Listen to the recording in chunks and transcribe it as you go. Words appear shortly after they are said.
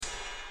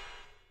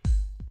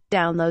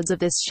Downloads of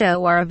this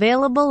show are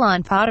available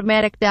on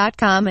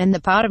Podomatic.com and the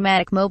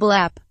Podomatic mobile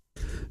app.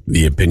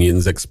 The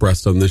opinions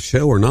expressed on this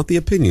show are not the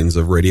opinions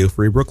of Radio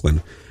Free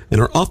Brooklyn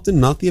and are often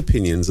not the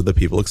opinions of the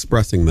people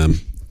expressing them.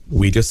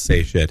 We just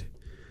say shit.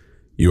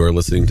 You are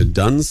listening to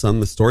Done Son,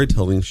 the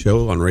storytelling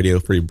show on Radio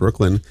Free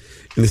Brooklyn.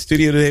 In the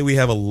studio today, we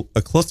have a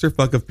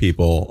clusterfuck of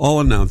people.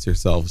 All announce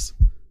yourselves.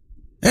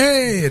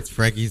 Hey, it's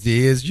Frankie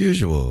Z as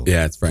usual.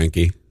 Yeah, it's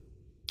Frankie.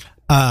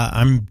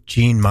 I'm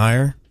Gene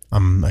Meyer.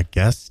 I'm a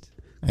guest,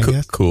 I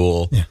guess.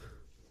 Cool. Yeah.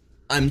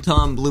 I'm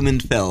Tom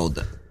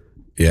Blumenfeld.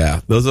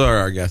 Yeah, those are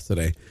our guests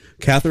today.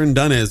 Catherine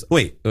Dunn is...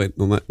 Wait,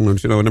 no,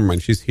 never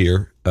mind. She's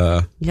here.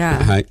 Yeah.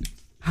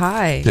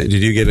 Hi. Did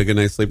you get a good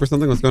night's sleep or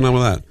something? What's going on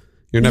with that?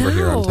 You're never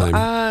here on time.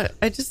 I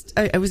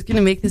was going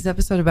to make this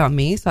episode about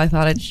me, so I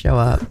thought I'd show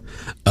up.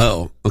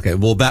 Oh, okay.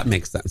 Well, that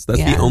makes sense.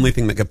 That's the only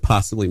thing that could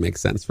possibly make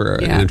sense for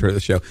an intro to the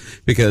show,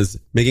 because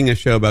making a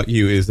show about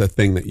you is a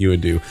thing that you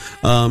would do.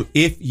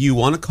 If you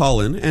want to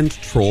call in and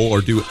troll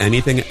or do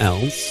anything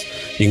else,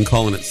 you can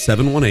call in at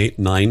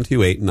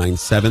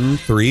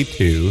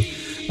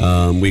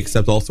 718-928-9732. We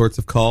accept all sorts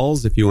of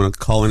calls. If you want to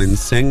call in and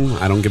sing,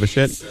 I don't give a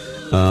shit.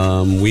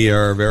 We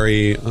are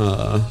very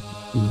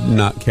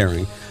not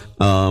caring.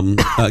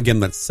 Again,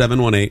 that's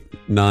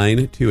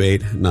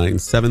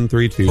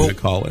 718-928-9732 to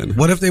call in.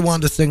 What if they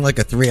wanted to sing like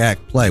a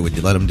 3-act play? Would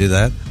you let them do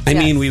that? I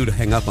mean, we would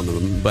hang up on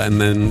them, but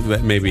and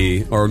then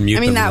maybe or mute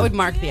them. I mean, that would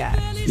mark the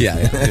act. Yeah.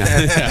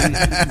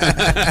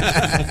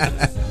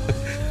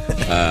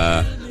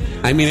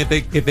 I mean, if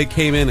they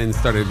came in and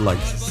started like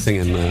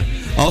singing.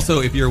 Also,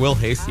 if you're Will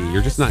Hasty,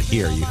 you're just not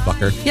here, you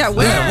fucker. Yeah,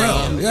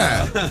 Will.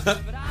 Yeah.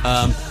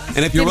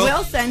 And if you're Did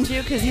Will send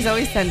you? Because he's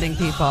always sending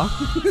people.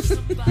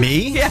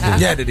 Me? Yeah.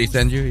 Yeah, did he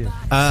send you?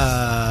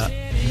 Yeah.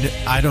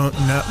 I don't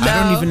know.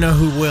 I don't even know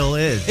who Will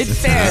is.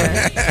 It's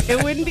fair.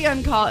 It wouldn't be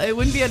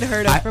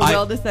unheard of for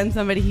Will to send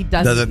somebody he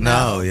doesn't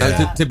know.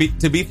 Yeah. To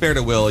be fair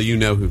to Will, you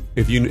know who.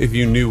 If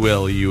you knew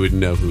Will, you would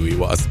know who he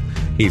was.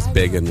 He's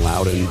big and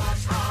loud and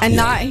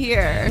not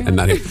here. And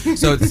not here.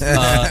 So it's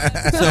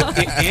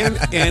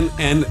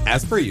and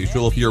as per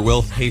usual, if you're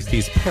Will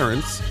Hasty's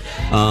parents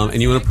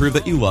and you want to prove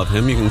that you love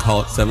him, you can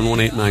call it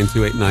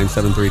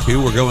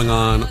 718-928-9732. We're going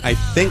on, I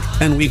think,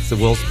 10 weeks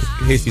of Will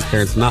Hasty's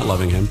parents not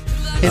loving him.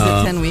 Is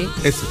it 10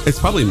 weeks? It's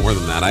probably more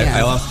than that.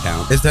 I lost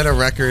count. Is that a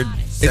record?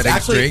 It's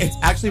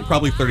actually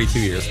probably 32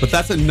 years, but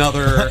that's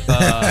another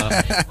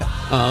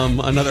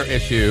another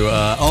issue.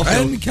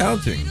 Also, and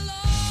counting.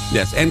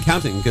 Yes, and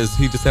counting, because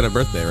he just had a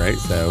birthday, right?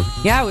 So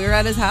yeah, we were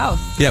at his house.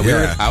 Yeah, we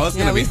were. I was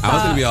gonna be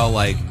all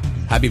like,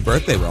 "Happy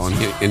birthday, Will!"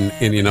 And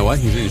you know what?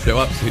 He didn't show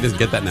up, so he doesn't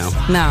get that now.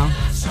 No.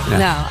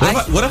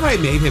 What if I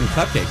made him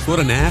cupcakes? What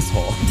an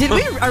asshole!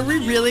 Are we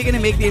really gonna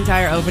make the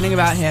entire opening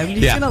about him?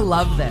 He's gonna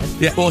love this.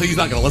 Yeah. Well, he's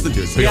not gonna listen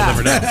to it, so he'll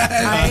never know.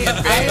 I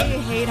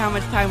hate how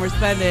much time we're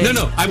spending.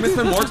 No, I'm gonna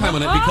spend more time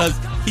on it because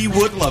he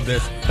would love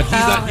this, but he's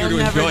not here to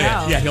enjoy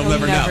it. Yeah, he'll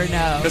never know.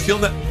 Because your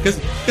we're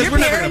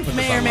never gonna parents put this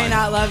may or may online.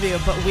 not love you,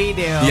 but we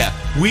do. Yeah,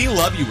 we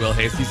love you, Will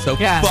Hasty. So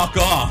fuck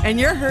off. And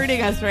you're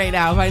hurting us right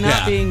now by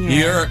not being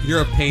here. You're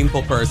a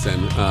painful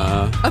person.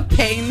 A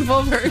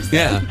painful person.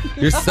 Yeah,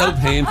 you're so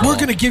painful. We're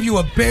gonna give you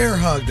a bear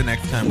hug the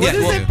next time. What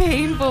is a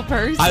painful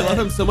person? I love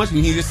him so much,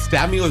 and he just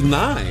stabbed me with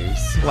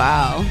knives.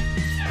 Wow.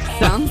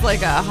 Sounds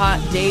like a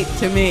hot date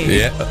to me.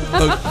 Yeah,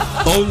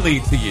 only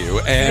to you,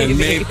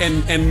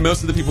 and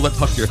most of the people that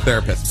talk to your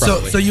therapist.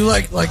 Probably. So you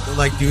like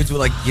dudes with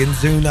like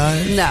Ginsu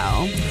knives?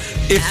 No.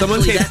 If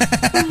someone came,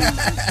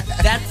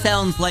 that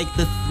sounds like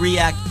the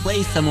 3-act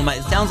play. Someone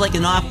might. It sounds like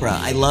an opera.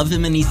 I love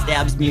him and he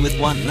stabs me with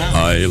one knife.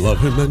 I love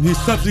him and he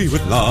stabs me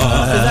with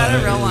knives. Is that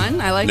a real one?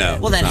 I like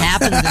it. Well, that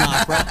happens in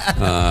opera.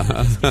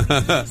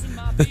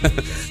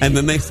 And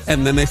then they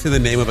say the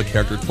name of a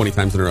character 20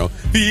 times in a row.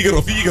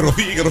 Figaro, Figaro,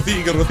 Figaro,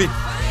 Figaro, Figaro.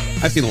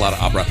 I've seen a lot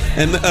of opera.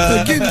 And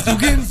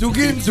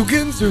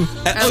Ginsu.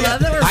 I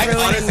love that we're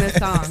ruining this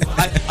song.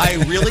 I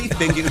really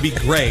think it would be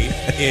great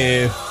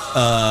if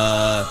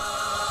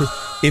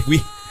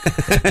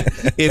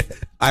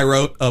I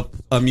wrote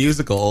a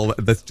musical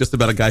that's just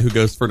about a guy who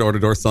goes door to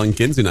door selling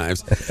Ginsu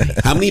knives.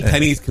 How many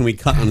pennies can we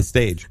cut on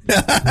stage?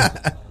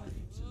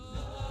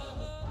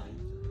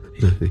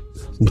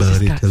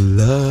 Somebody to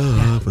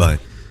love, find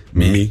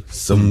me.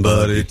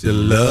 Somebody to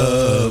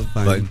love,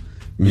 find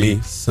me.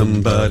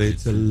 Somebody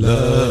to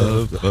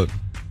love,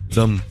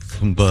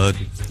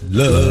 somebody to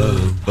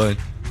love, find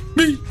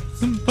me.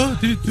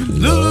 Somebody to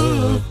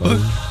love,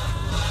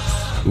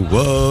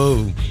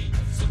 whoa.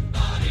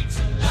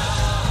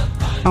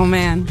 Oh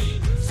man.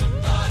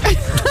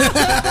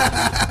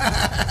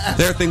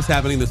 There are things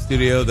happening in the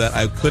studio that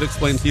I could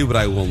explain to you, but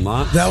I will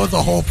not. That was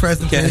a whole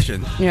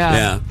presentation.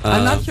 Yeah.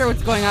 I'm not sure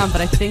what's going on, but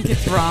I think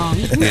it's wrong.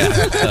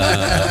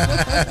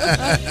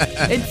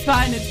 It's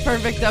fine. It's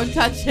perfect. Don't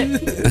touch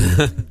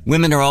it.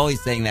 Women are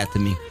always saying that to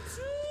me.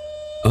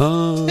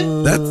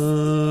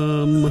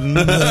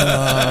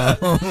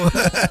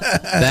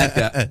 That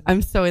guy.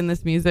 I'm so in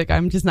this music.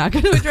 I'm just not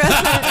going to address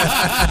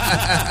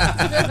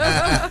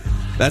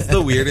it. That's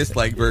the weirdest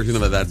like version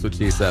of it. That's what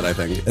she said. I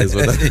think is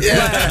what. Did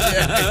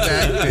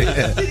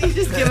he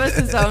just give us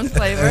his own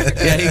flavor?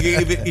 Yeah,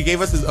 he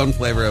gave us his own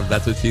flavor of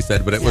that's what she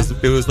said, but it was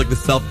like the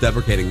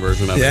self-deprecating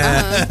version of it.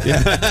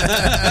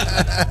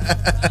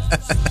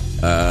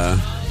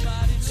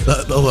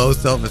 The low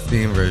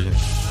self-esteem version.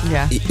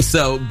 Yeah.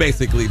 So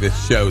basically,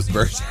 this show's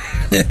version.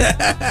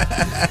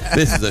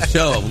 This is a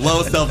show of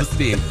low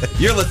self-esteem.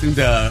 You're listening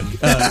to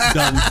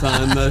Dumb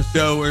Son, the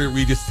show where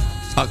we just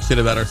talk shit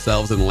about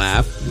ourselves and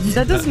laugh.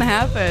 That doesn't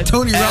happen.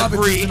 Tony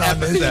Robbins isn't on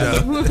this show. I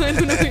don't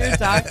know what you're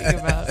talking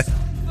about.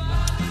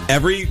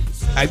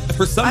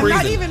 For some I'm reason,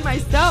 not even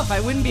myself. I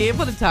wouldn't be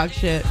able to talk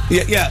shit.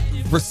 Yeah.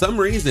 For some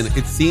reason,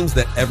 it seems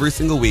that every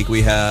single week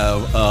we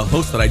have a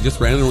host that I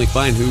just randomly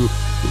find who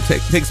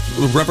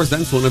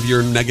represents one of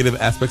your negative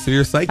aspects of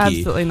your psyche.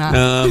 Absolutely not.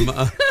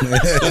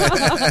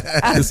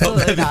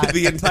 Absolutely not.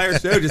 The entire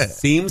show just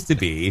seems to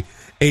be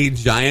a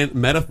giant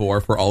metaphor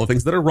for all the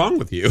things that are wrong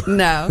with you.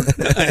 No,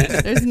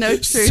 there's no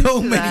truth.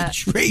 So to many that.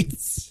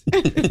 traits.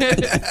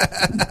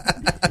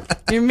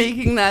 You're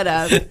making that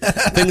up.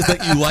 Things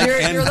that you like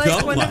and you're like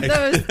don't one like. of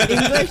those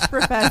English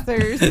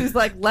professors who's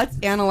like, let's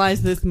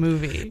analyze this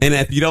movie. And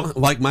if you don't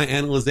like my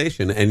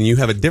analyzation and you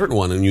have a different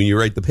one and you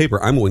write the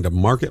paper, I'm going to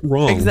mark it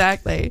wrong.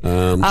 Exactly.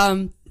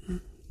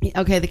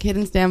 Okay, the kid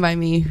in Stand By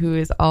Me who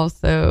is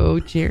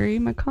also Jerry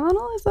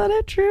McConnell. Is that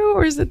it true?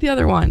 Or is it the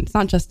other one? It's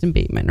not Justin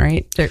Bateman,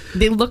 right?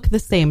 They look the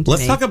same to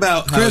Let's me. talk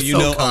about how Chris you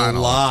know O'Connell.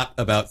 a lot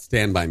about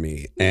Stand By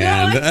Me. No,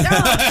 And I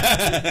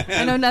don't.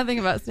 I know nothing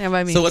about Stand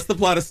By Me. So what's the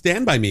plot of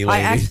Stand By Me,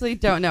 lady? I actually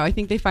don't know. I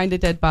think they find a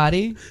dead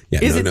body.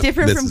 Yeah, is no, it no,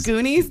 different this from is-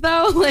 Goonies,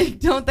 though? Like,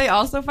 don't they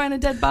also find a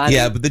dead body?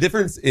 Yeah, but the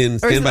difference in Or is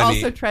Stand it By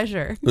also Me...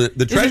 treasure? The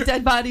Is treasure- it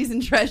dead bodies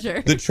and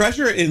treasure? The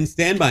treasure in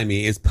Stand By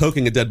Me is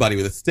poking a dead body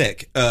with a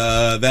stick.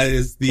 That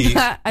is they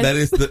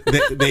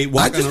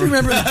walk I just on a-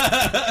 remember.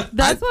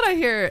 That's what I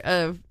hear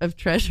of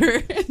treasure.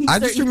 in I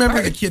just certain remember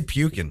the parts. kid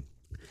puking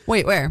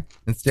Wait, where?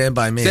 and Stand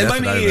By Me. Stand That's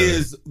By what I Me remember.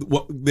 is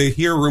what they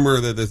hear a rumor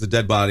that there's a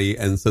dead body,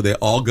 and so they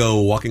all go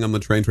walking on the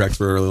train tracks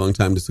for a really long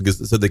time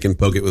just so they can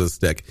poke it with a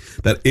stick.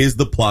 That is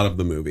the plot of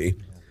the movie.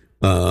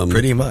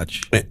 Pretty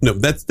much. No,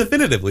 that's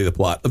definitively the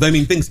plot. I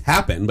mean, things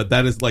happen, but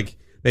that is like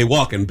they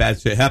walk and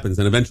bad shit happens,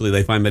 and eventually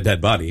they find the dead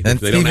body, which And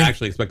they don't Stephen-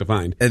 actually expect to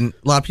find. And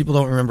a lot of people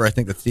don't remember. I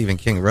think that Stephen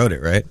King wrote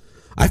it, right?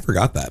 I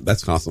forgot that.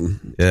 That's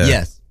awesome. Yeah.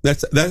 Yes.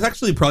 That's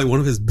actually probably one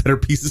of his better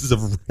pieces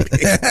of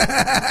writing.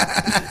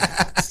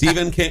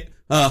 Stephen King.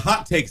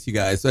 Hot takes, you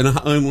guys. And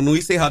when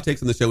we say hot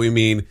takes on the show, we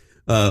mean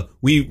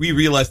we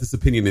realize this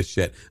opinion is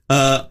shit.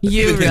 You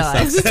Stephen King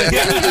realize. sucks.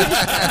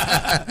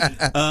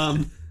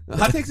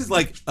 Hot takes is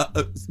like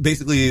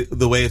basically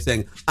the way of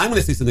saying I'm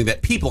going to say something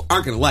that people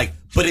aren't going to like,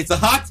 but it's a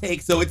hot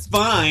take, so it's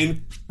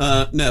fine.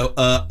 I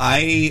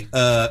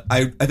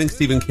think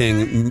Stephen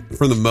King,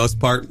 for the most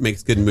part,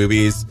 makes good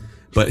movies,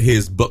 but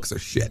his books are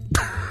shit.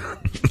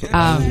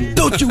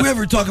 Don't you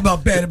ever talk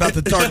about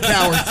the Dark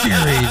Tower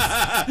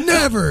series?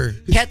 Never.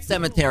 Pet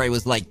Cemetery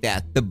was like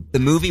that. The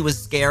movie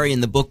was scary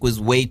and the book was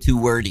way too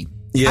wordy.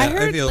 Yeah, I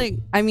heard,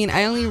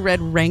 I only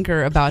read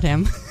Ranker about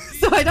him,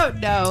 so I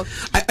don't know.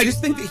 I just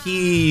think that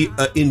he,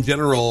 in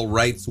general,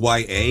 writes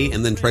YA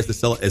and then tries to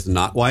sell it as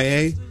not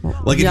YA.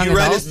 Like if Young you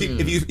read adult?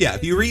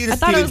 if you read a I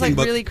thought Stephen it was King like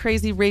book, really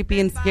crazy, rapey,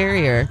 and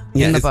scarier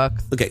yeah, in the it's-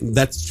 books. Okay,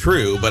 that's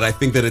true, but I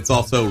think that it's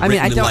also written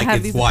I don't like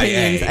have it's these YA.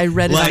 opinions. I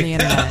read it on the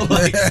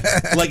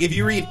internet. like if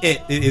you read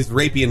it is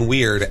rapey and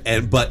weird,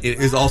 but it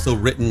is also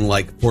written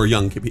like for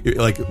young,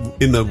 like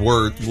in the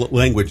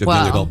language of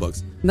young adult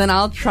books. Then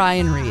I'll try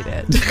and read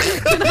it,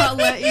 and I'll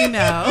let you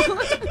know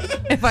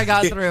if I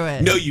got through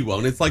it. No, you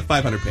won't. It's like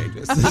 500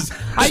 pages.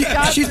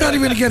 She's not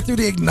even going to get through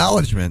the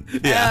acknowledgement.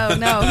 Oh,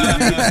 no.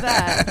 Who reads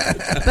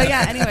that? But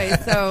yeah, anyway,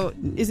 so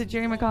is it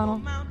Jerry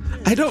McConnell?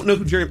 I don't know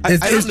who Jerry.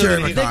 It's I don't know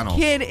Jerry any- McConnell.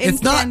 The kid in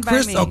It's not Stand By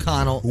Chris Me.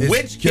 O'Connell. It's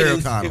Which Jerry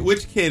kid? O'Connell.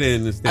 Which kid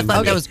in I Stand thought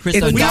By that Me? was Chris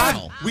It's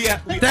O'Donnell. We all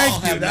Thank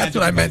have you. That's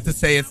what I meant to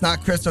say. It's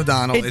not Chris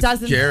O'Donnell. It it's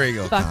doesn't Jerry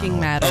O'Connell. fucking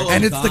matter. Oh,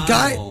 And it's the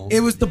guy. O'Donnell. It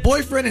was the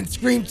boyfriend in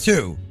Scream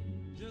 2.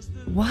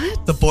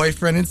 What? The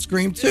boyfriend in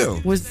Scream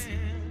 2 was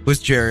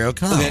Jerry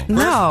O'Connell. Okay,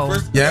 No.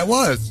 Yeah, it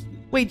was.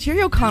 Wait,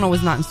 Jerry O'Connell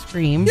was not in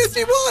Scream. Yes,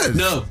 he was.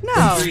 No.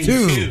 No. Scream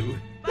Two. 2.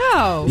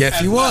 No. Yes,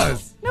 he As well.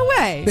 was. No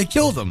way. They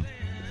killed him.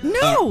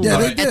 No. Yeah, they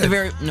Alright. did. At the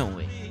very no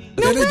wait.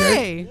 No Yeah, they did.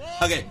 way.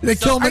 Okay. They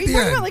so killed him Are at you the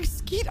talking end. about like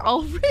Skeet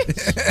Ulrich?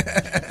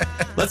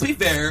 let's be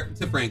fair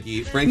to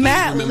Frankie. Frankie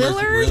Matt remembers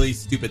Lillard? really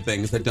stupid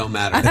things that don't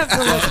matter. I have to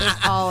look this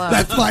all up.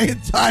 That's my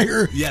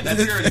entire Yeah,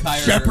 that's your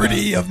entire,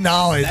 jeopardy of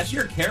knowledge. That's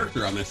your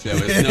character on this show,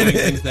 is knowing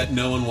things that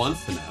no one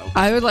wants to know.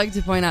 I would like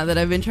to point out that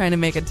I've been trying to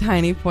make a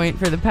tiny point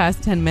for the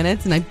past 10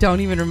 minutes, and I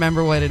don't even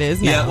remember what it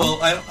is now. Yeah, well,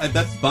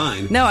 that's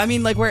fine. No, I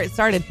mean, like, where it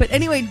started. But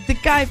anyway, the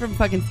guy from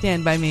fucking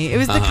Stand By Me, it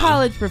was the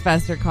college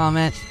professor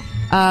comment.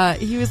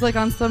 He was, like,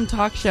 on some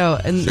talk show,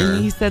 and Sure.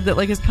 he said that,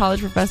 like, his college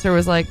professor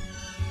was, like,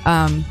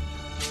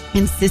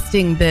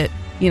 insisting that,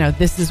 you know,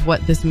 this is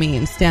what this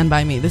means. Stand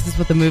By Me. This is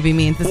what the movie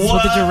means. This is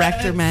what the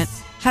director meant.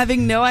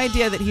 Having no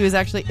idea that he was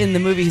actually in the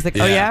movie. He's like,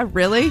 oh, Yeah. yeah?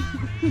 Really?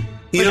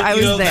 But I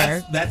was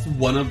there. That's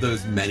one of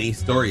those many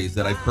stories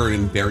that I've heard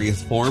in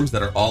various forms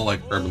that are all like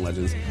urban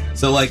legends.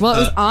 So like, well, it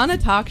was on a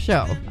talk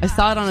show. I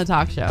saw it on a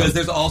talk show. Because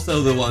there's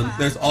also the one.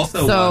 There's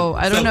also so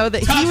one. I don't know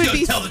that he would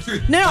be. Tell the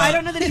truth. No, I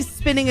don't know that he's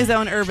spinning his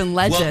own urban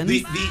legend.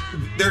 Well,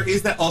 there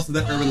is that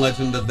urban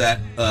legend of that.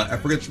 I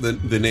forget the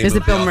name. Is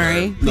of it Bill the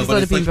Murray? author. Please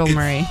let it be Bill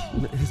Murray.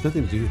 It has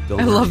nothing to do with Bill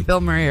Murray. I love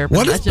Bill Murray urban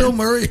What does legends. Bill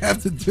Murray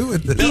have to do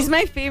with this? He's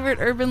my favorite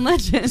urban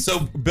legend. So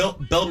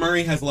Bill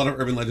Murray has a lot of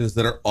urban legends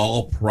that are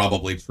all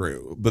probably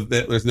true, but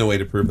there's no way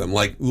to prove them.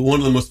 Like one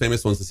of the most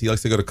famous ones is he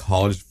likes to go to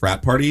college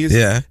frat parties,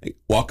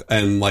 walk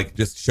and like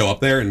just show up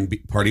there and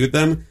party with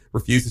them,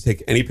 refuse to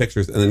take any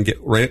pictures, and then get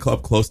right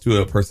up close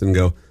to a person and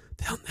go,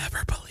 "They'll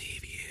never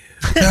believe you,"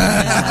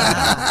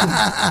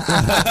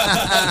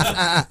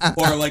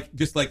 or like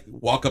just like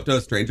walk up to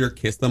a stranger,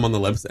 kiss them on the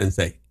lips, and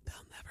say,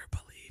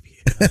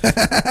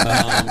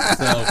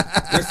 so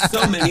there's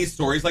so many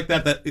stories like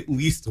that at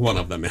least one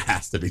of them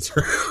has to be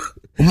true.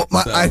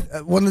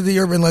 One of the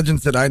urban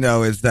legends that I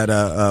know is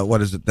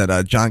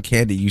that John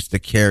Candy used to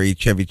carry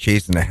Chevy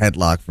Chase in a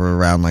headlock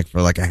for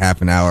a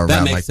half an hour that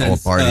around makes like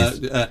sense. cool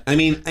parties. I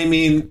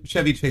mean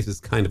Chevy Chase is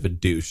kind of a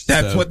douche.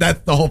 That's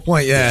the whole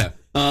point. Yeah.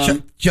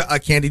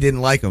 Candy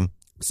didn't like him.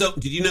 So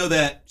did you know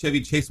that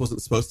Chevy Chase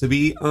wasn't supposed to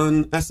be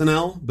on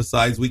SNL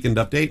besides Weekend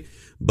Update?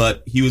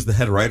 But he was the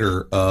head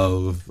writer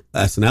of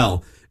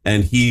SNL,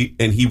 and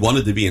he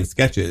wanted to be in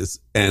sketches,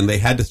 and they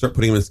had to start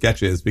putting him in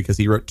sketches because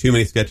he wrote too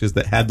many sketches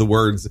that had the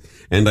words,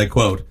 and I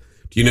quote,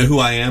 "Do you know who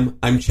I am?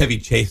 I'm Chevy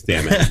Chase,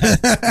 damn it."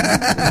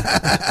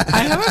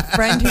 I have a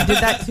friend who did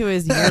that to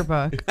his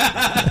yearbook.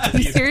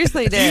 He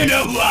seriously did. Do you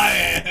know who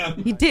I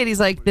am? He did. He's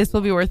like, "This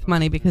will be worth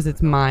money because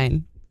it's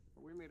mine."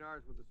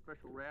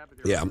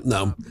 Yeah,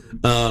 no.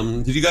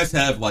 Did you guys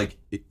have like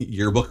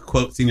yearbook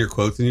quotes, senior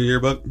quotes in your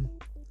yearbook?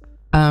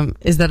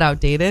 Is that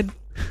outdated?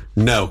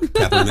 No,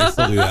 Catherine, they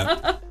still do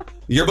that.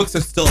 Yearbooks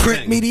are still a print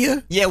thing.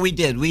 media. Yeah, we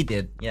did.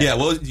 Yeah.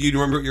 Do you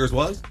remember what yours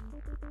was?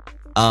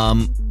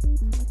 No,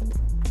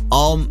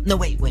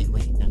 wait.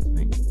 That's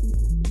right.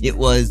 It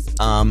was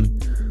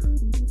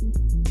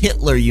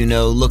Hitler.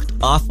 Looked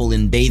awful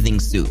in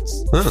bathing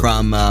suits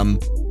from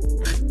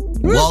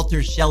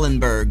Walter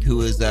Schellenberg, who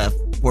was a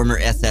former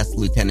SS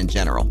lieutenant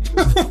general.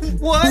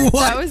 What?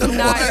 That was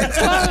not your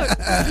quote.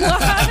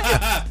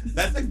 What?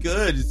 That's a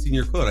good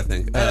senior quote, I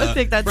think. I don't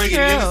think that's Frankie,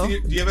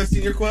 true. Do you have a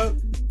senior quote?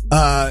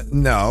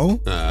 No.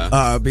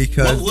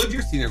 Because what would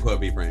your senior quote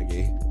be,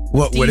 Frankie?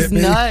 What would it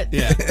be? Nut.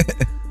 Yeah.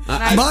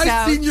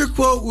 My senior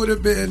quote would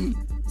have been,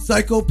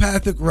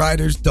 "Psychopathic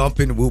riders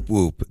dumping whoop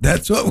whoop."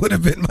 That's what would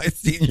have been my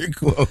senior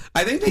quote.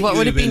 I think that what you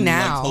would it be been,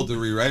 now? Like, told to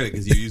rewrite it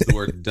because you used the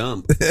word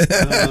dump.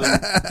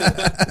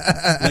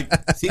 Like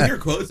senior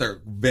quotes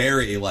are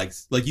very like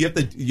you have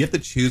to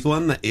choose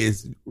one that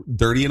is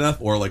dirty enough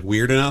or like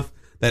weird enough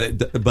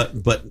that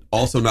but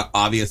also not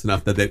obvious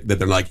enough that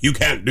they're like, you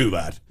can't do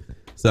that.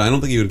 So I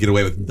don't think you would get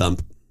away with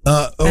dump.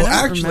 I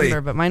don't remember,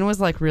 but mine was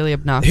like really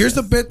obnoxious. Here's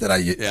a bit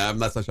that Yeah,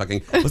 that's not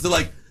shocking. Was it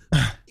like,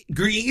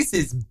 Greece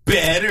is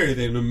better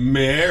than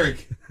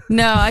America?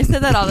 No, I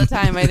said that all the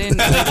time. I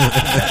didn't.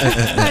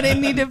 I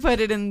didn't need to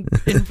put it in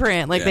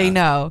print. Like they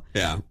know.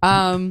 Yeah.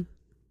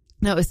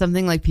 No, it was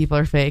something like "People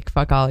are fake.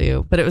 Fuck all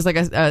you." But it was like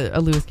a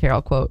Lewis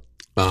Carroll quote.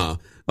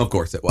 Of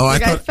course it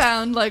was. I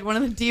found like one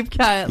of the deep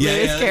cut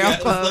Lewis Carroll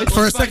quotes.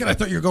 For a second, I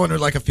thought you were going to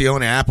like a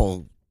Fiona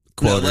Apple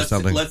quote or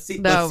something. Let's see.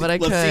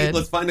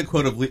 Let's find a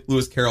quote of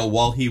Lewis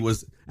Carroll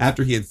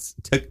after he had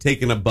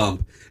taken a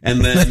bump,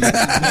 and then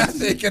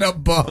taking a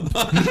bump.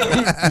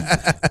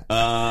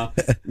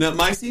 No,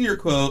 my senior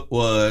quote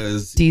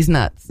was D's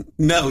nuts.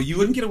 No, you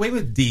wouldn't get away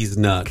with D's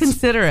nuts.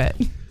 Consider it.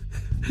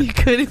 You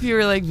could if you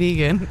were like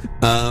vegan.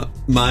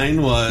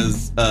 Mine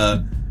was,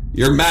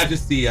 Your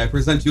Majesty, I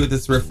present you with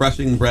this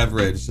refreshing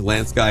beverage,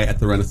 Lance Guy at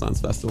the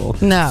Renaissance Festival.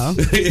 No.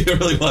 It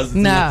really was.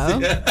 No.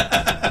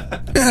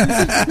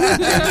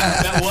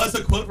 That was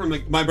a quote from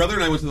my brother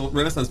and I went to the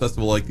Renaissance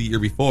Festival like the year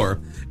before,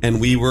 and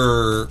we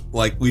were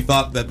like, we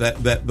thought that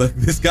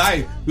this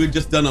guy who had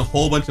just done a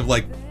whole bunch of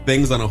like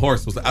things on a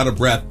horse was out of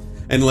breath,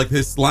 and like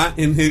his slant,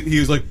 and he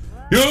was like,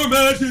 Your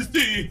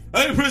Majesty,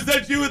 I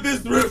present you with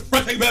this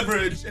refreshing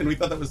beverage, and we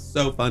thought that was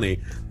so funny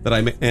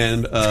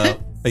that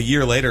a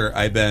year later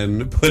I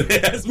then put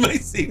it as my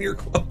senior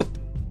quote.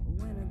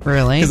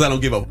 Really? Because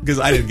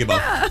I didn't give a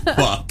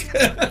fuck.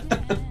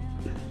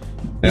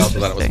 I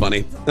also thought it was funny.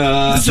 You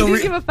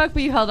didn't give a fuck,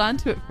 but you held on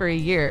to it for a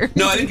year.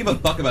 No, I didn't give a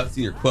fuck about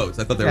senior quotes.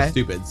 I thought they were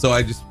stupid. So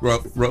I just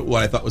wrote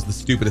what I thought was the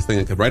stupidest thing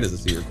I could write as a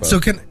senior quote. So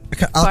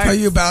I'll tell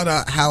you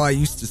about how I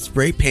used to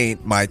spray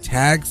paint my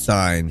tag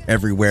sign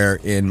everywhere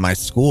in my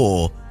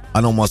school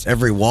on almost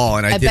every wall,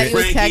 and I did bet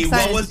it. you tag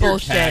sign is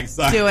bullshit.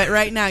 Do it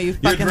right now, you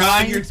fucking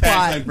lying your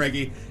tag sign,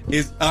 Frankie.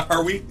 We're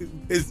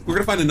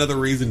gonna find another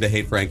reason to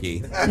hate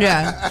Frankie?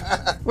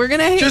 Yeah, we're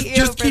gonna hate you.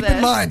 Just for keep this.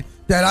 in mind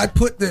that I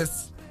put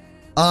this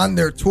on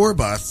their tour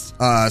bus,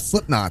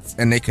 Slipknots,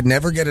 and they could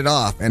never get it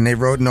off. And they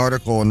wrote an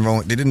article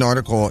they did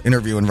an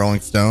interview in Rolling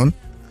Stone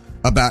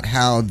about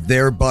how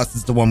their bus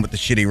is the one with the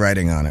shitty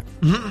writing on it.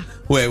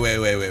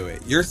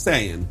 Wait. You're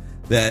saying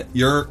that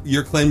your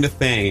claim to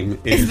fame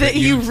is that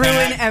you ruin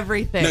tag-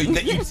 everything. No,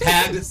 that you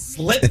tagged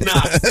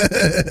Slipknot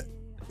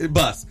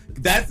bus.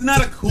 That's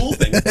not a cool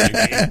thing,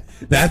 Frankie.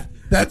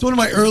 That's one of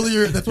my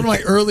earlier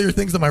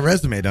things on my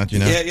resume, don't you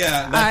know?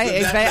 Yeah.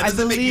 I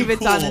doesn't make believe you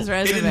it's on cool. his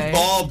resume. It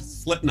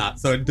involves Slipknot,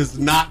 so it does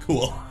not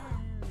cool.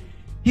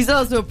 He's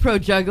also a pro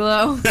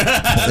juggalo. He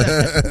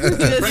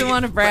doesn't Frankie,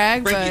 want to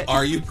brag, Frankie, but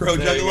are you pro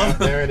juggalo?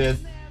 There it is.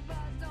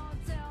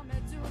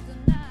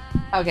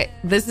 okay,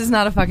 this is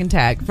not a fucking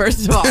tag.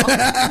 First of all,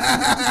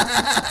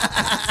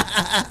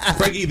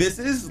 Frankie, this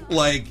is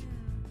like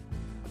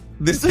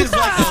a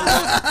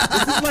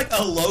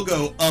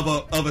logo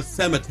of a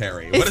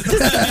cemetery. What it's is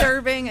that?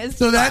 disturbing as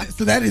So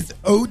that is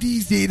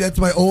ODZ. That's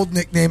my old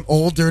nickname,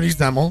 Old Dirty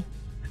Zemmel.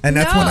 And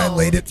that's when I No.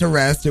 laid it to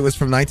rest. It was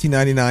from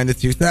 1999 to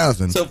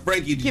 2000. So,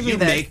 Frankie, did Give me you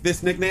this. make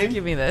this nickname?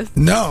 Give me this.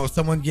 No,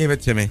 someone gave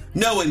it to me.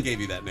 No one gave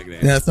you that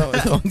nickname. Yeah,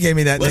 someone gave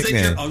me that Was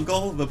nickname. it your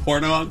uncle, the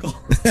porno uncle?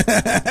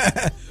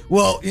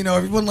 Well,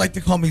 everyone liked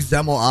to call me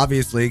Zemmel,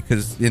 obviously,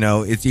 because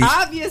it's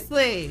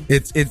Obviously,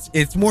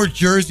 it's more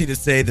Jersey to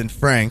say than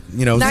Frank.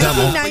 Zemmel.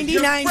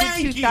 1999 to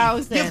Frankie.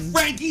 2000. You're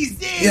Frankie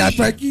Z. Yeah,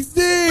 Frankie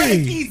Z.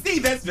 Frankie Z.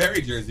 That's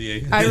very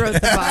Jersey. I wrote the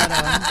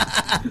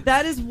bottom.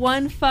 That is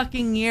one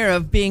fucking year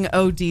of being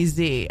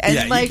ODZ. And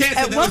Yeah, you like, can't say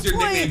at that what was your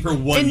point nickname for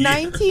 1 in year.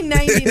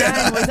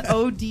 1999 was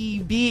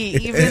ODB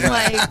even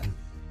like?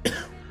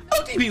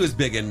 ODB was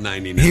big in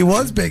 '99. He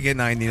was big in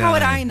 99. How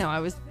would I know? I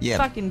was Yeah.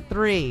 fucking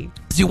 3.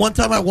 See, one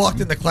time I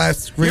walked into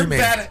class You're screaming.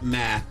 bad at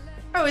math.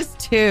 I was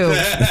 2.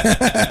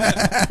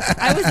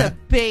 I was a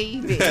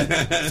baby.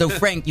 So,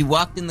 Frank, you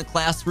walked in the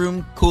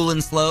classroom cool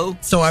and slow.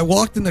 So I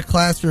walked in the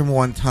classroom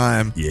one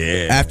time.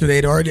 Yeah. After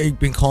they'd already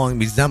been calling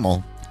me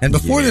Zemmel. And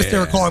before this, they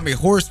were Yeah. calling me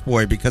Horse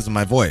Boy because of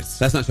my voice.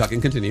 That's not shocking.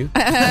 Continue.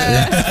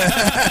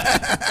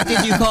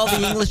 Did you call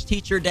the English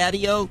teacher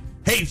Daddy-O?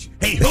 Hey,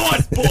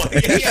 horse boy. Sure,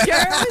 it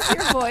was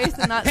your voice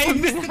and not Hey,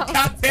 something Mr. else.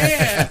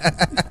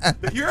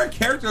 Cotton. You're a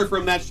character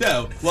from that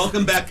show.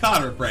 Welcome back,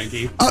 Cotter,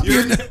 Frankie. Up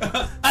You're, your-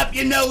 up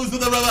your nose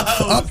with a rubber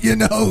hose. Up your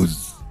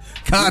nose.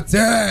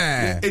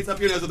 Kate. It's up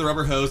your nose with a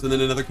rubber hose, and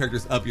then another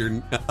character's up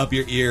your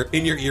ear,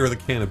 in your ear with a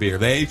can of beer.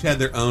 They each had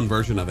their own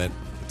version of it.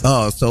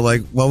 Oh, so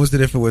like, what was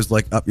it if it was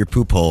like up your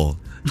poop hole?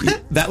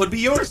 That would be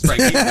yours,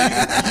 Frankie.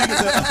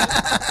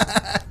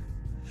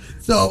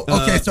 So,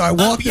 okay, so I Up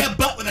walked your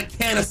butt with a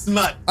can of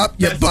smut. up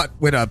your butt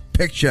with a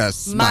picture of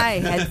smut. My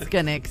head's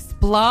gonna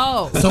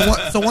explode.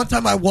 So one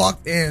time I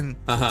walked in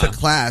to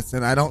class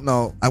and I don't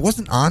know, I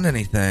wasn't on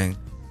anything.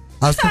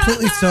 I was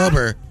completely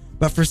sober,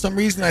 but for some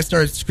reason I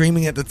started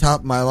screaming at the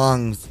top of my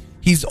lungs,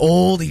 he's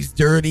old, he's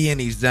dirty,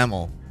 and he's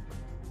Zemmel.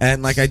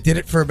 And like I did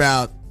it for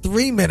about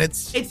 3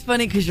 minutes. It's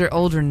funny because you're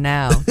older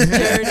now,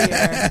 dirtier,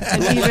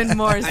 and even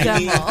more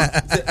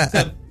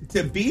Zemmel.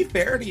 To be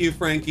fair to you,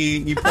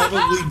 Frankie, you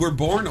probably were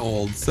born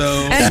old, so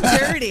And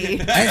dirty.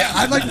 Hey,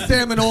 I'd like to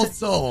say I'm an old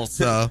soul,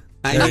 so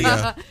there you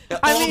go.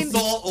 old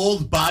soul,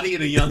 old body,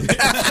 and a young.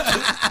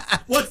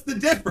 What's the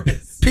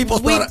difference? People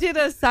We thought did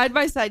a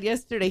side-by-side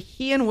yesterday.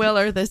 He and Will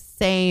are the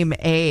same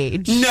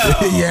age. No,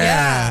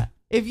 yeah.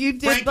 If you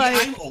did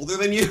Frankie, I'm older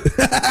than you. How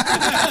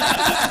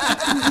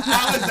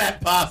is that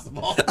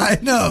possible? I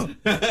know.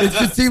 It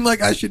should seem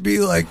like I should be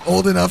like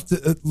old enough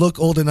to look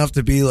old enough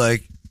to be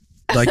like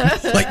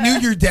knew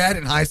your dad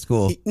in high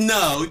school.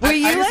 No, Were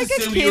you I just like a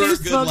assumed kid you were who a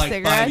good smoked 5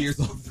 cigarettes? years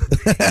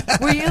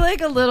old. Were you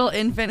like a little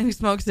infant who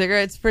smoked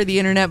cigarettes for the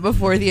internet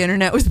before the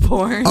internet was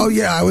born? Oh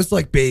yeah, I was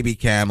like baby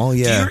camel.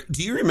 Yeah.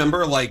 Do you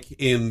remember like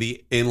in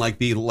the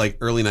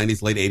early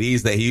 90s, late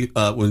 80s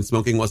that when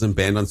smoking wasn't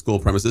banned on school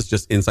premises,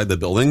 just inside the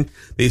building,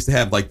 they used to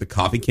have like the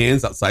coffee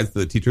cans outside so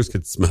the teachers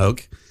could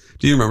smoke.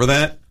 Do you remember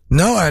that?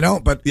 No, I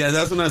don't. But Yeah,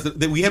 that's when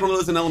we had one of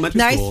those in elementary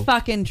Nice school.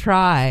 fucking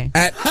try.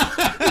 at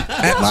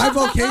my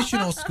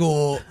vocational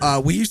school,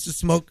 we used to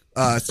smoke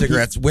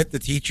cigarettes with the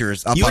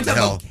teachers up You on went the to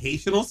hill.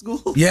 vocational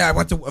school? Yeah, I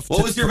went to. What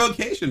was your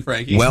vocation,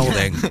 Frankie?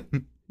 welding?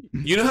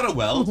 You know how to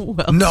weld?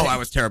 Well, No, I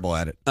was terrible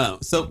at it. Oh,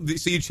 so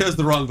you chose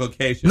the wrong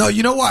vocation. No,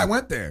 you know why I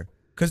went there?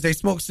 Because they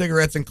smoked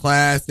cigarettes in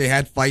class. They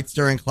had fights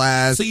during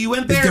class. So you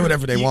went They there. did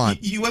whatever they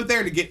want. You went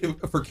there to get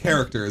for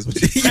characters.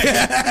 Which is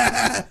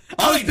Yeah.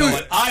 I know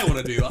what I want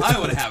to do. I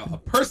want to have a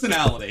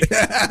personality.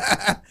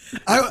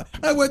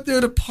 I went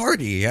there to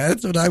party.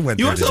 That's what I went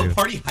You there went to to do. a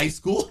party high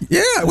school?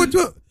 Yeah, I went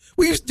to.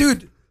 We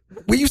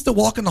used to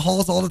walk in the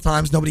halls all the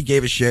times. Nobody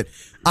gave a shit.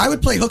 I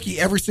would play hooky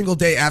every single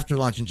day after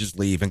lunch and just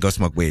leave and go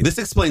smoke weed. This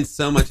explains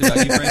so much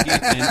about you,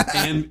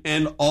 Frankie,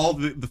 and all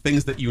the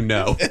things that you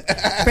know.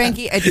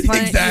 Frankie, I just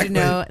wanted Exactly. you to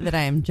know that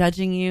I am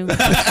judging you only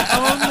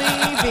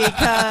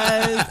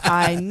because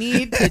I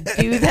need to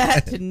do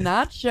that to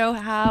not show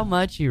how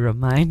much you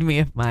remind me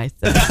of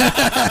myself.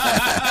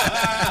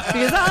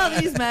 Because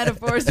all these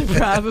metaphors are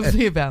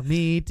probably about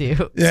me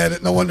too. Yeah,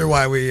 no wonder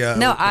why we.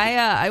 No,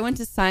 I went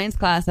to science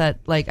class at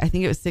I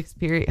think it was 6th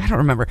period. I don't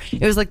remember.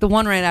 It was like the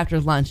one right after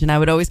lunch, and I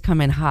would always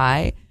come in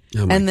high.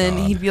 Oh my and then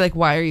God. he'd be like,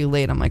 "Why are you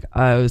late?" I'm like,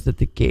 "I was at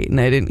the gate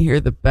and I didn't hear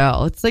the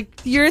bell." It's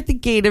like, you're at the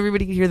gate,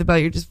 everybody can hear the bell.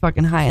 You're just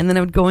fucking high. And then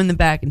I would go in the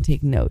back and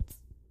take notes.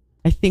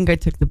 I think I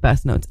took the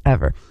best notes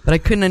ever, but I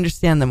couldn't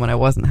understand them when I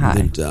wasn't The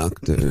high.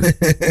 doctor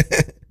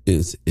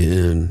is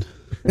in.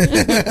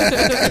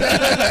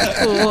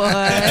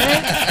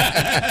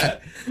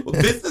 What?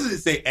 This doesn't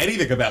say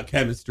anything about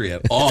chemistry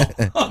at all.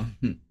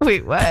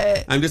 Wait,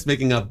 what? I'm just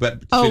making up.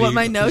 What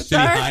my notes shitty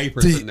are? high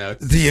person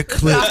notes. The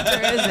eclipse,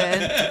 Doctor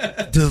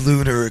isn't. the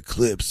lunar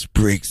eclipse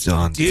breaks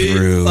on Dude,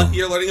 through.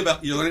 you're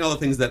learning all the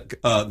things that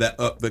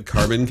that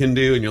carbon can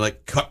do, and you're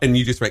like, and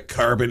you just write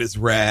carbon is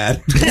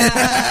rad.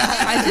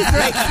 I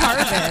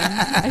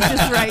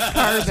just write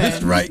carbon.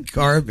 Just write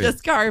carbon.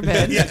 Just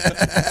carbon.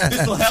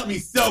 This will help me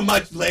so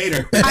much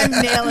later. I'm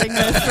nailing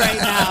this right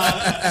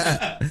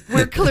now.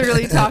 We're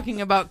clearly talking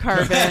about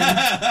carbon.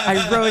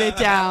 I wrote it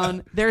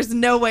down. There's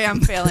no way I'm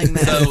failing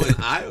this. So when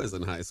I was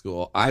in high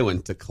school, I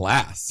went to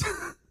class.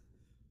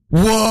 Whoa.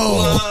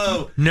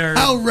 Whoa. Nerd.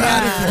 How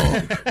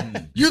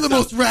radical. You're the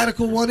most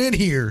radical one in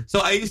here. So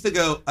I used to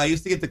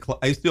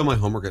do all my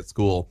homework at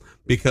school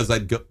because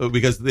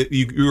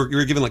you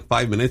were given like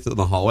 5 minutes in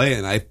the hallway,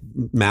 and I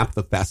mapped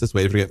the fastest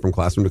way to get from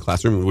classroom to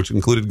classroom, which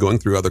included going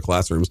through other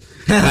classrooms.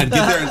 And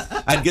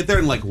I'd get there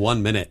in like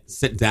 1 minute,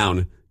 sit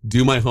down,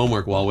 do my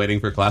homework while waiting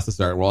for class to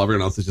start, while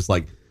everyone else is just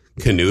like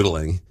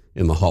canoodling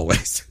in the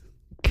hallways.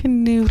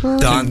 Canoodle.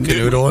 Don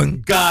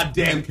canoodling.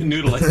 Goddamn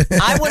canoodling.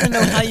 I want to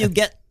know how you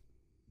get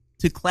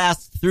to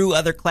class through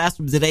other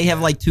classrooms. Do they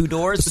have like two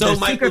doors? So So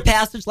my secret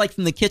passage, like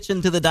from the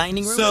kitchen to the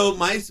dining room. So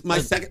my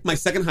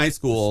second high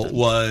school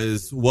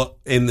was what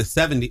in the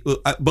 70s.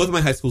 Both of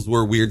my high schools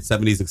were weird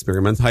 70s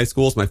experiments high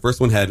schools. My first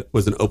one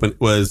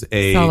was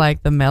a So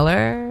like the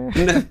Miller.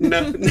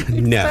 no.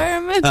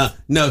 Experiments?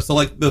 No, so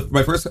like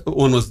my first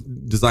one was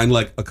designed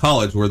like a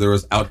college where there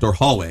was outdoor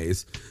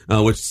hallways,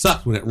 which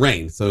sucked when it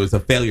rained. So it was a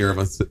failure of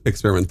an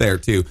experiment there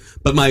too.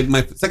 But my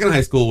second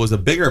high school was a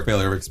bigger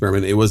failure of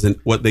experiment. It was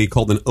what they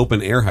called an open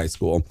air high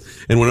school.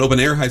 And what open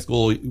air high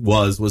school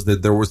was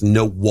that there was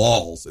no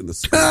walls in the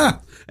school.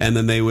 And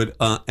then they would,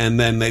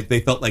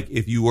 they felt like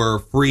if you were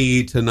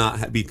free to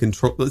not be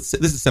controlled, this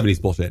is 70s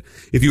bullshit.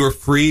 If you were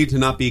free to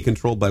not be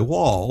controlled by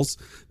walls,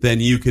 then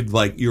you could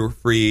you were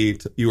free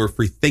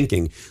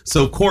thinking.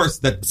 So of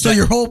course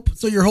Your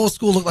whole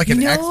school looked like an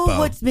expo.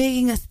 What's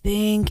making us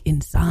think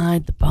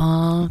inside the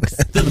box?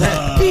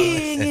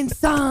 Being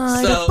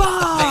inside the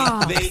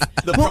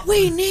box. What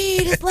we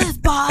need is less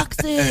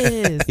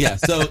boxes. Yeah,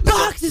 so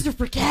Boxes are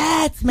for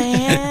cats,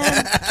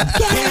 man.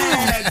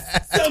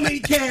 Cats. so many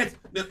cats.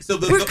 No, so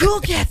We're cool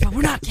cats, but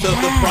we're not cats. So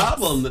the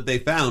problem that they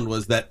found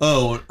was that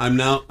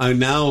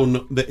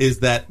is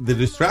that the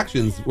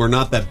distractions were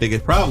not that big a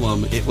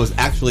problem. It was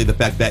actually the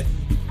fact that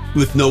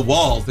with no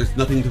walls, there's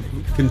nothing to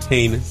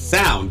contain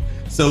sound.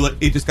 So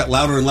it just got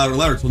louder and louder and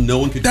louder until no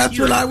one could That's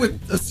hear what it. I would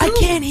assume. I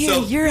can't hear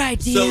your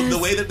ideas. So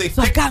the way that they I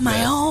fixed got my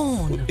this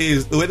own.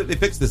 is the way that they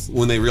fixed this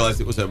when they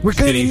realized it was a We're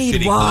gonna need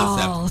shitty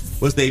walls.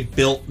 concept was they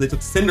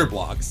took cinder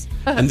blocks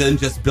and then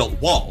just built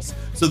walls.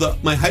 So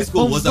my high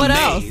school was a what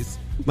maze. else?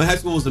 My high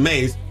school was a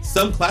maze.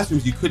 Some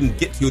classrooms you couldn't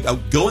get to without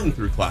going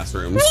through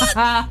classrooms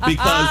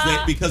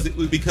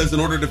because in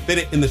order to fit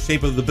it in the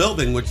shape of the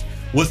building, which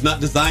was not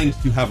designed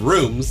to have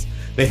rooms,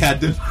 they had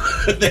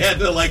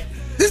to like.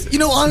 This,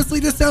 honestly,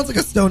 this sounds like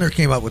a stoner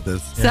came up with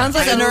this. Sounds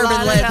like an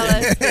urban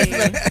legend.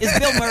 Is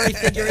Bill Murray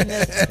figuring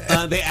this?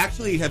 They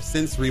actually have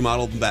since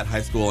remodeled that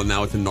high school, and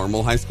now it's a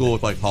normal high school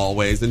with like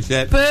hallways and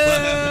shit.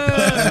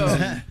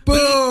 Boom.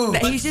 Boom!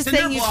 He's just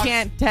cinder saying you blocks-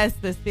 can't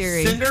test this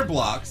theory. Cinder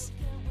blocks.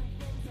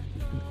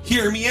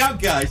 Hear me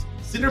out, guys.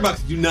 Cinder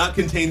blocks do not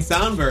contain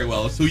sound very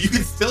well, so you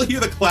can still hear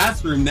the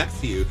classroom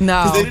next to you.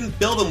 No. Because they didn't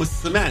build them with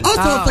cement. Oh,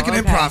 so it's like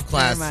an improv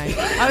class. Never mind.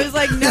 I was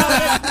like, no,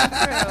 that's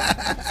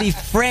not true. See,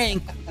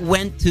 Frank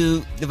went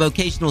to the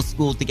vocational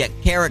school to get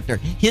character.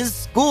 His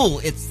school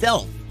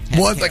itself had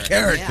Was a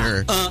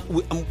character.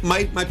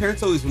 My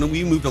parents always, when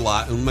we moved a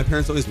lot, and my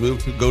parents always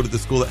moved to go to the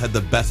school that had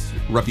the best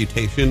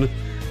reputation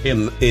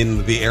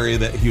in the area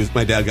that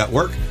my dad got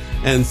work.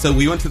 And so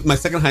we went to, my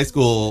second high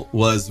school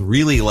was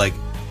really like,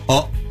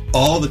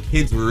 all the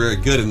kids were really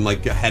good and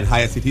like had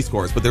high SAT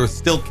scores, but there was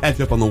still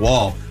ketchup on the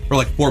wall for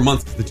like 4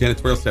 months because the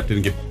janitorial staff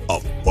didn't give a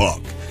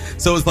fuck.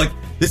 So it was like,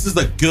 this is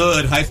a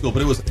good high school,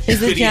 but it was Is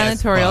the shitty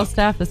as janitorial fuck.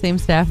 staff the same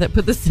staff that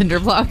put the cinder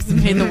blocks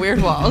and made the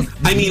weird walls?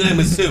 I mean, I'm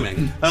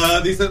assuming.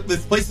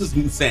 This place was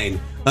insane.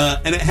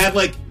 And it had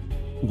like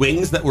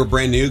wings that were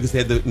brand new because they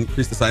had to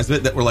increase the size of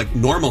it that were like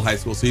normal high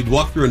school. So you'd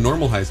walk through a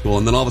normal high school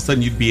and then all of a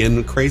sudden you'd be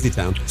in Crazy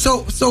Town. So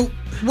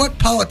what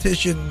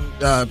politician,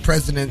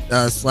 president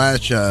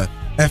slash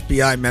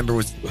FBI member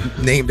was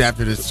named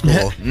after this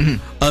school?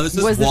 This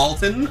is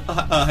Walton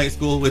High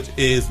School, which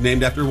is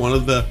named after one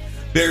of the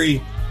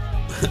very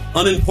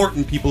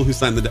unimportant people who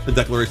signed the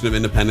Declaration of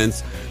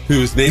Independence,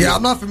 whose name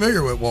I'm not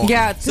familiar with Walton.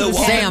 Yeah, So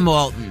Sam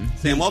Walton.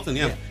 Sam Walton,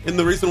 yeah. And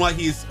the reason why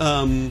he's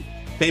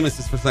famous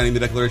is for signing the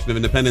Declaration of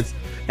Independence,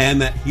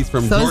 and that he's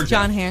from So is Georgia.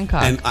 John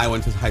Hancock. And I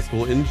went to high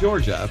school in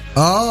Georgia.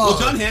 Oh, well,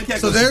 John Hancock.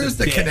 so was there's just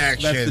the dick.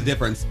 connection. That's the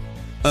difference.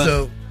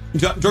 So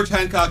George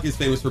Hancock is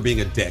famous for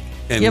being a dick.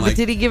 And Yeah, but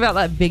did he give out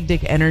that big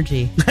dick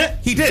energy?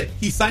 He did.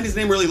 He signed his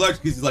name really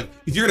large because he's like,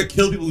 if you're going to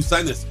kill people who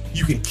sign this,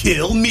 you can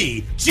kill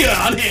me,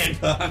 John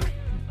Hancock.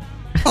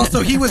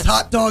 Also, he was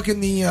hot dogging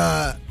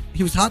the.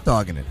 He was hot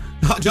dogging it.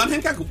 John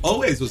Hancock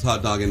always was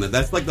hot dogging it.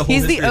 That's like the whole.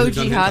 He's the history of OG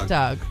John hot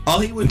Hancock. dog. All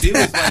he would do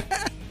is like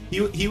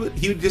he would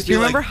just Do you be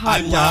remember like,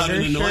 hot I'm loud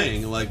and dogger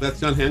annoying. Like that's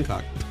John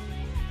Hancock.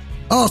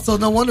 Oh, so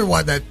no wonder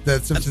why that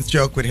Simpsons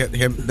joke would hit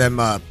them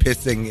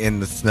pissing in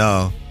the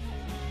snow.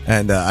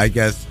 And I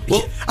guess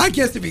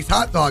if he's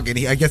hot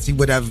dogging, I guess he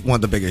would have one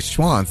of the biggest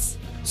schwants.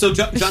 So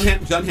John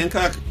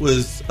Hancock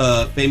was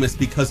famous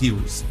because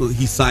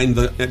he signed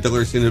the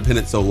Declaration of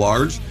Independence so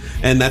large,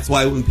 and that's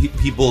why when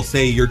people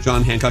say you're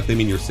John Hancock, they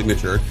mean your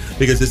signature,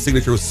 because his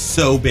signature was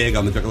so big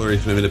on the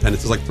Declaration of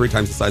Independence. It's like 3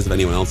 times the size of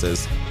anyone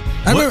else's.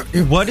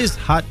 What is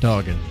hot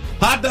dogging?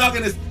 Hot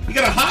dogging is you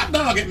gotta hot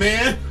dog it,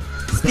 man.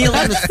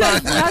 Stealing the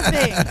spot.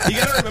 Nothing.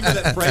 You gotta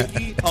remember that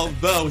Frankie,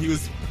 although he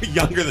was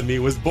younger than me,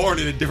 was born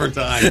in a different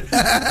time.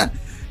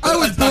 I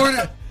was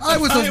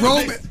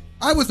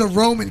a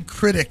Roman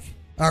critic.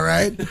 All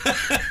right,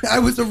 I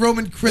was a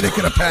Roman critic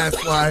in a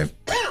past life.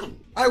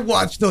 I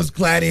watched those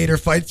gladiator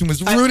fights and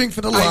was rooting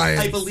for the Lions.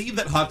 I believe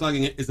that hot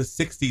dogging is a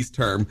 60s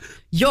term.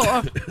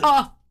 You're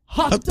a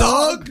hot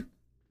dog.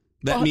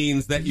 That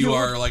means that you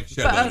are like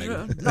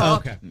showboating.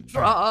 Okay.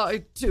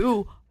 Try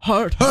to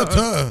hurt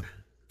her.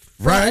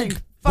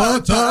 Frank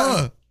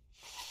Butter.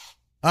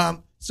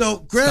 So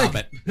Greg,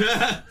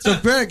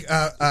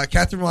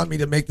 Catherine wanted me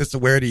to make this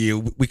aware to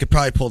you. We could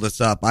probably pull this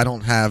up. I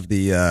don't have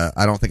the.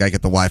 I don't think I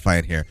get the Wi-Fi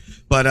in here.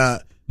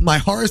 But my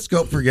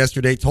horoscope for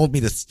yesterday told me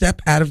to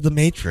step out of the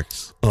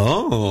Matrix.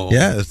 Oh,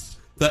 yes.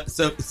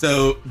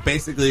 So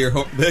basically, your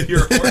horoscope,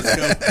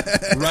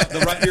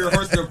 your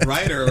horoscope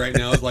writer right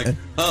now is like,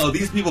 oh,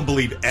 these people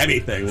believe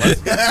anything. Let's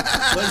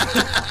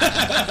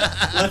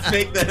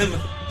make them.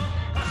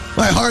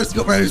 My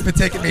horoscope writer's been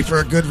taking me for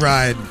a good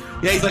ride.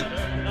 Yeah, he's like.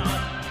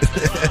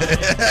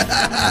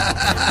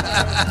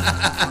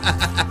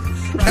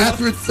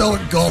 Catherine's so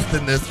engulfed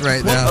in this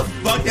right now. What the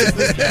fuck is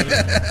this, Kevin?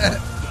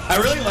 I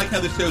really like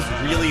how the show's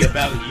really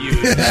about you.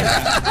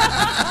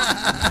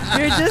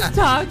 You're just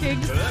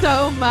talking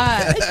so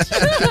much.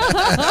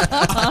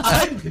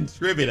 I'm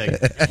contributing.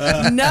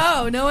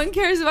 No one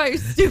cares about your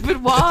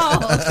stupid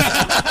walls.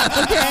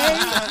 Okay?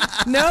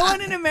 No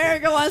one in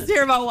America wants to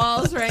hear about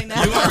walls right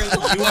now. You are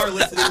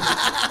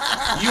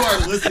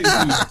listening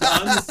to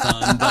Done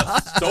Son,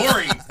 the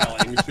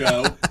storytelling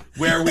show,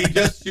 where we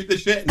just shoot the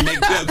shit and make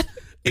jokes.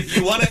 If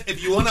you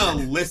wanna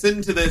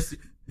listen to this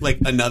like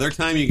another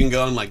time, you can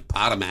go on like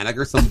Podomatic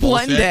or some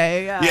bullshit. One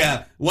day,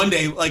 yeah, one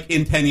day, like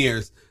in 10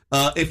 years.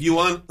 If you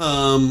want,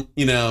 to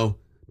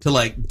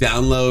like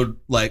download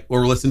like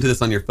or listen to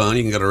this on your phone,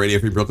 you can go to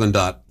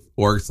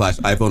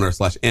radiofreebrooklyn.org/iPhone or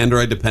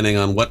 /Android, depending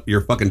on what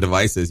your fucking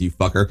device is, you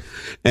fucker.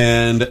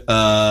 And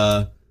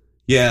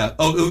yeah.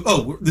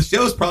 Oh, the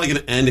show is probably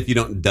going to end if you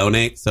don't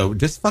donate. So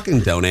just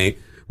fucking donate.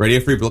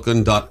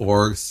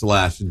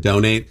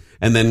 radiofreebrooklyn.org/donate.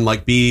 And then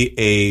like be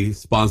a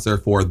sponsor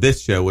for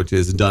this show, which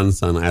is Done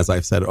Son, as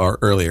I've said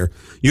earlier.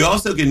 You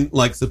also can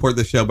like support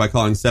the show by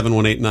calling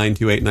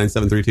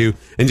 718-928-9732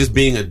 and just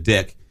being a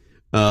dick.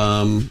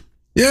 Yeah.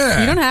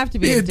 You don't have to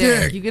be a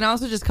dick. You can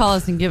also just call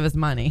us and give us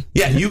money.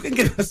 Yeah, you can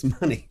give us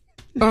money.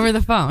 Over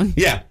the phone.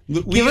 Yeah.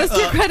 Give us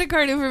your credit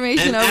card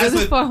information over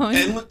the phone.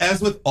 And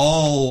as with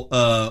all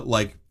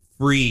like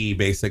free,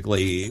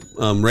 basically,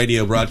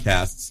 radio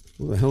broadcasts.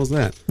 What the hell is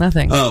that?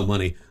 Nothing. Oh,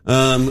 money.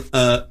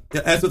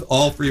 As with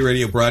all free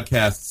radio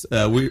broadcasts,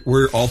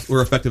 we're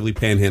effectively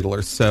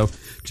panhandlers. So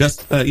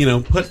just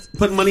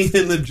put money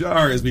in the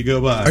jar as we go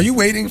by. Are you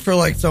waiting for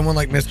like someone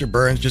like Mr.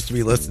 Burns just to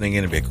be listening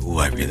in and be like, "Ooh,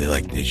 I really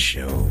like this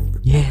show"?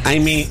 Yeah. I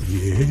mean,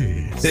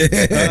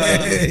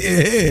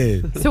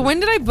 yes. So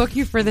when did I book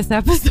you for this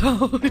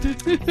episode?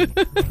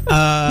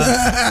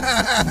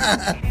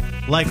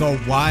 Like a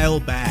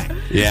while back.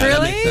 Yeah.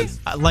 Really? That makes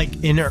sense.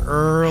 Like in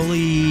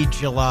early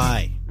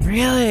July.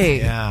 Really?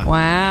 Yeah.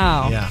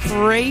 Wow. Yeah.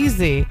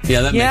 Crazy.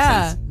 Yeah, that makes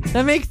sense.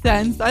 That makes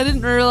sense. I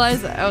didn't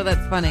realize. Oh,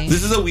 that's funny.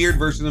 This is a weird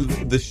version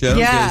of the show.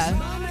 Yeah.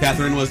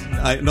 Catherine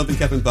I don't think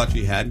Catherine thought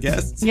she had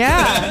guests.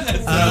 Yeah.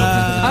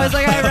 I was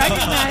like, I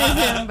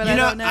recognize him, but I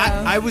don't know.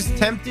 I was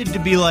tempted to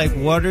be like,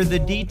 what are the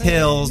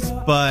details?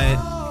 But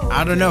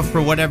I don't know,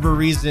 for whatever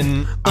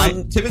reason.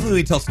 Typically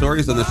we tell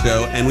stories on the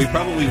show, and we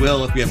probably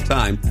will if we have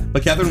time.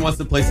 But Catherine wants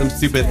to play some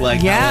stupid,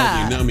 like, how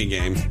well do you know me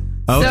game.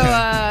 Okay.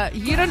 So,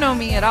 you don't know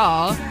me at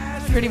all,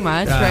 pretty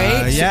much,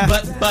 right? Yeah.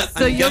 But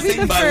So I'm you'll be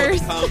guessing the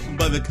first.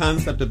 by the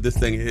concept of this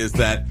thing is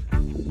that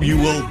you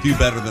will do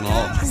better than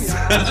all of us.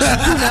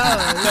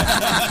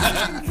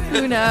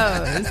 Who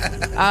knows?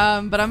 But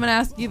I'm going to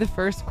ask you the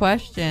first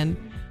question.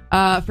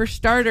 For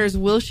starters,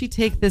 will she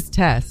take this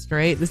test,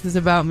 right? This is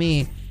about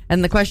me.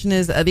 And the question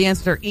is, the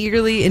answers are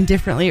eagerly,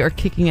 indifferently, or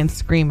kicking and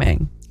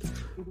screaming.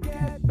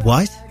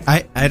 What?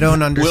 I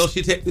don't understand. Will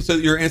she take? So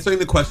you're answering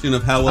the question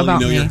of how well About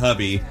you know me. your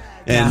hubby,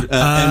 and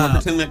we're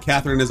pretending that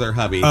Catherine is our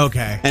hubby.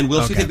 Okay. And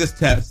will she Okay. take this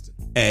test?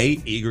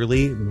 A,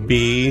 eagerly.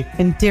 B,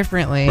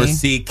 Indifferently. or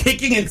C,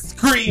 kicking and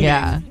screaming.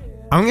 Yeah.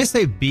 I'm going to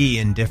say B,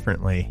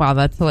 indifferently. Wow,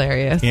 that's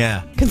hilarious.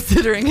 Yeah.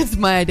 Considering it's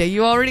my idea.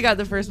 You already got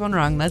the first one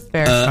wrong. That's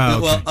fair.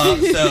 Well, I'm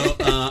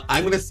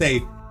going to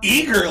say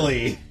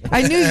eagerly.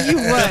 I knew you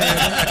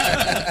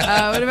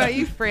would. What about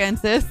you,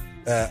 Francis?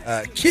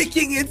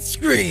 Kicking and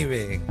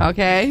screaming.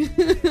 Okay.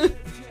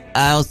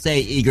 I'll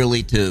say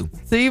eagerly too.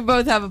 So you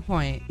both have a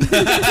point. You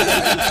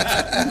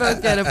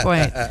both get a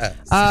point.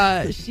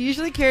 She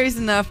usually carries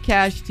enough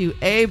cash to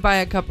A, buy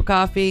a cup of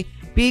coffee,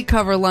 B,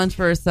 cover lunch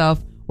for herself,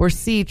 or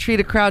C, treat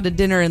a crowd to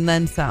dinner and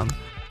then some.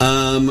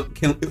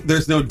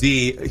 There's no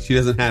D. She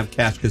doesn't have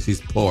cash because she's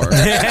poor. No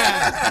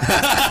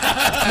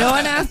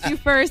one asked you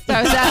first.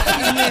 I was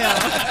asking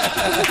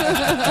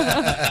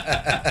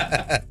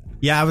you.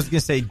 Yeah, I was going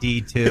to say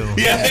D too.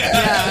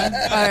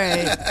 Yeah. All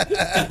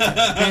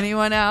right.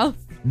 Anyone else?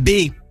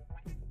 B.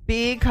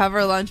 B,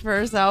 cover lunch for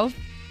herself.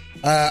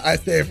 I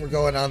say if we're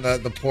going on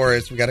the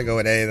poorest, we got to go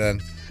with A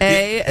then.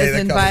 A as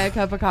in buy a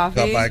cup of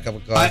coffee. Buy a cup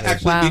of coffee.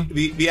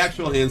 Actually, the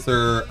actual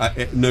answer,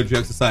 no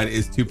jokes aside,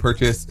 is to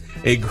purchase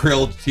a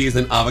grilled cheese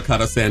and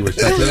avocado sandwich.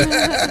 That's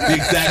the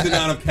exact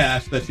amount of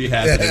cash that she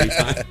has at any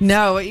time.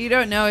 No, what you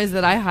don't know is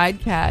that I hide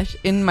cash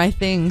in my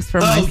things for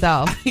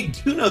myself. I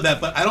do know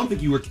that, but I don't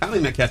think you were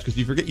counting that cash because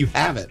you forget you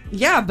have it.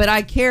 Yeah, but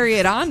I carry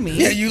it on me.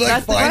 Yeah, you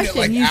That's the find it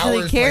question.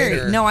 Usually hours carry.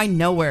 later. No, I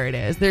know where it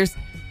is.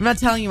 I'm not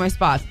telling you my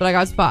spots, but I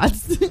got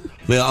spots.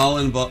 They all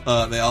involve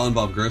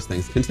gross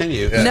things.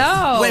 Continue. Yeah.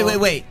 No.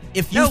 Wait.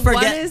 If you No,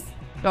 forget, one is.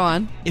 Go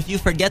on. if you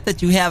forget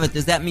that you have it,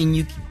 does that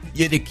mean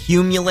it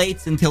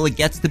accumulates until it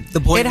gets to the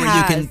point It where you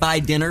has. can buy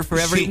dinner for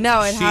every?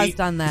 No, it has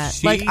done that.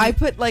 Like I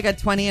put like a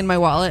 20 in my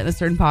wallet in a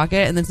certain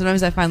pocket, and then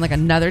sometimes I find like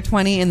another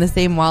 20 in the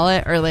same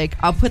wallet, or like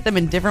I'll put them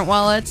in different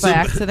wallets by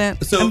accident.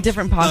 In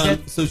different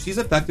pockets. So she's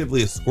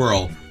effectively a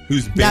squirrel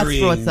who's That's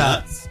burying what's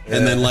up. nuts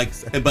and then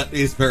but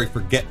is very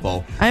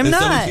forgetful. I'm and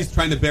not. So when she's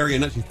trying to bury a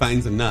nut, she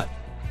finds a nut.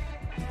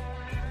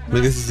 I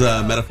mean, this is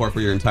a metaphor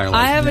for your entire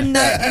life. I have a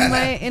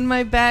nut in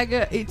my bag.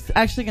 It's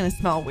actually going to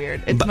smell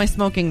weird. It's my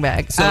smoking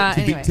bag. So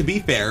Anyway. to be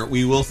fair,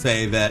 we will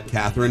say that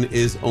Catherine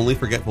is only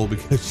forgetful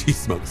because she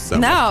smokes so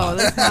much No, pot.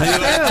 that's not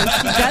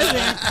true. She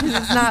doesn't. 'Cause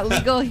it's not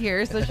legal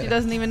here, so she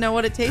doesn't even know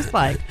what it tastes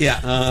like.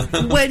 Yeah.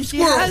 When she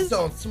Squirrels has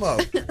don't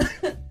smoke.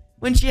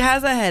 when she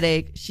has a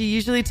headache, she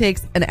usually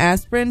takes an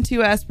aspirin,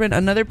 2 aspirin,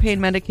 another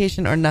pain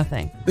medication, or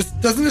nothing.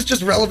 Doesn't this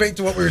just relevate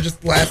to what we were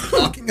just last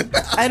talking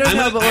about? I don't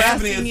know, but we're I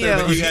have an asking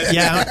answer, but you. you guys,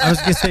 Yeah, I was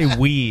going to say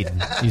weed.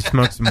 You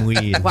smoke some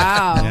weed.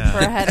 Wow, Yeah. for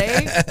a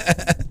headache?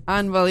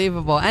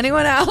 Unbelievable.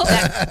 Anyone else?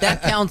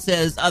 That counts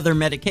as other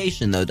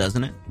medication, though,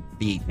 doesn't it?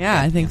 B. Yeah,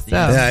 I think so.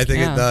 Yeah, I think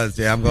it does.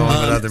 Yeah, I'm going with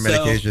another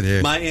medication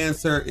here. My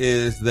answer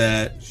is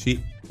that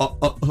she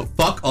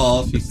fuck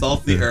all. She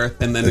salts the earth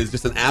and then is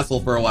just an asshole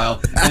for a while,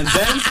 and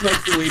then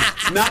smokes the weed.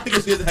 Not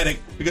because she has a headache,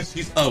 because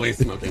she's always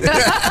smoking. Yep.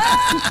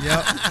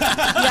 Yeah,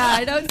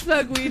 I don't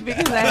smoke weed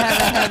because I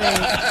have a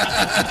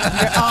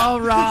headache. You're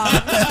all wrong.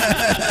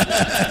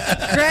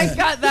 Greg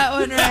got that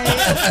one right.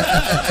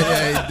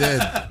 Yeah, he did.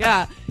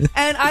 Yeah,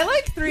 and I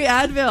like 3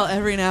 Advil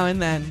every now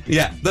and then.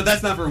 Yeah, but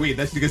that's not for weed.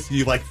 That's because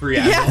you like free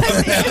Yeah, Advil. I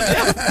think it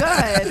feels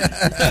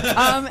good.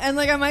 And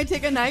like I might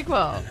take a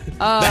NyQuil.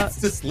 That's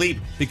to sleep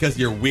because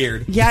you're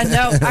weird. Yeah,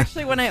 no,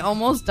 actually, when I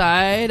almost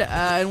died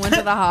and went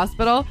to the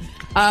hospital,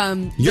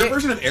 Your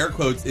version of air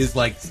quotes is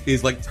like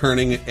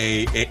turning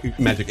a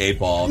magic 8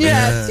 ball.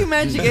 yeah, it's 2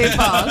 magic 8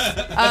 balls.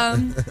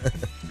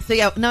 So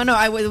yeah, no,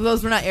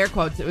 those were not air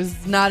quotes. It was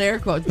not air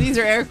quotes. These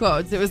are air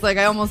quotes. It was like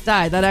I almost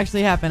died. That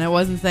actually happened. I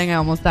wasn't saying I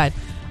almost died.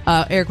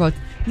 Air quotes.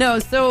 No,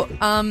 so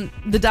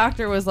the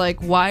doctor was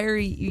like, "Why are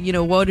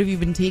you? What have you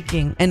been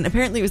taking?" And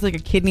apparently it was like a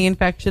kidney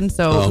infection.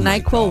 So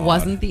NyQuil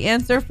wasn't the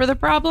answer for the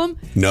problem.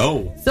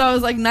 No. So I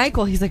was like,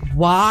 NyQuil. He's like,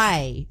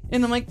 "Why?"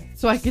 And I'm like,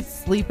 "So I could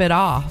sleep it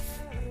off."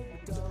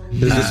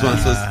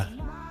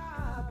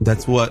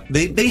 That's what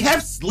they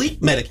have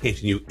sleep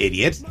medication, you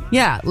idiot.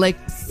 Yeah, like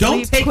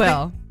Don't sleep take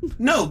quill.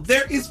 No,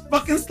 there is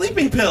fucking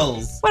sleeping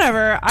pills.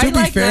 Whatever. I be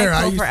like fair,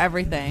 NyQuil for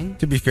everything.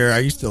 To be fair, I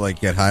used to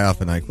get high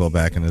off of NyQuil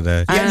back in the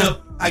day. Yeah, no,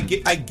 I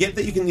get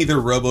that you can either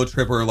Robo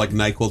Trip or like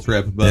NyQuil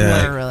Trip, but Yeah.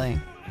 Literally.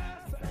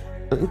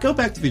 go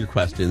back to your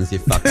questions, you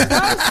fucker.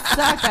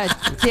 Suck a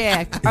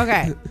dick.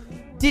 Okay.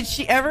 Did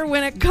she ever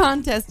win a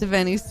contest of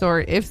any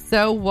sort? If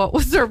so, what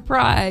was her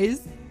prize?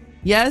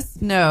 Yes,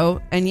 no,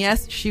 and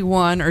yes, she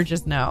won, or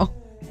just no.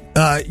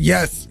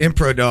 Yes,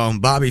 Improdome,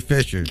 Bobby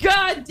Fischer.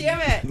 God damn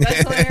it.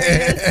 That's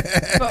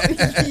hilarious.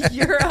 But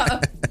you're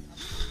up.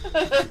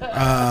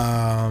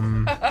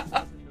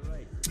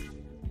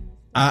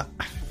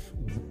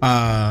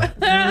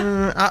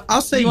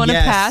 I'll say You wanna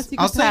yes. pass? You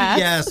can I'll say pass.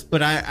 yes,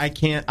 but I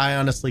can't. I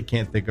honestly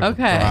can't think of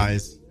Okay. a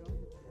prize.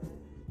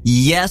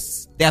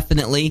 Yes,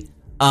 definitely.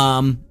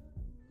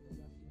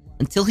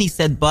 Until he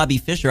said Bobby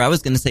Fischer, I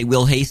was going to say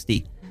Will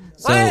Hasty.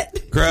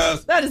 What?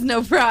 Gross. That is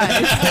no prize.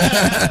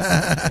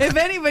 If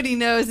anybody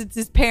knows, it's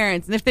his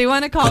parents. And if they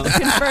want to call to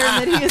confirm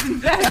that he is in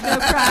fact no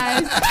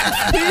prize,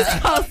 please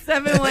call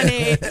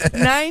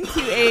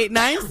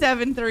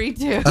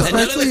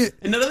 718-928-9732.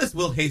 And none of this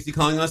Will Hasty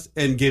calling us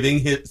and giving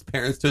his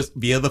parents to us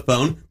via the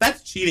phone.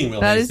 That's cheating,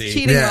 Will That is Hasty.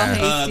 cheating, Yeah.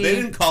 Will Hasty. They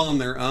didn't call him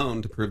their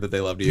own to prove that they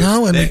loved you.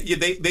 No, and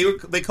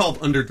they called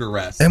under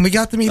duress. And we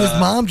got to meet his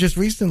mom just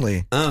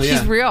recently. Oh, yeah.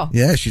 She's real.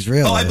 Yeah, she's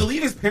real. Oh, I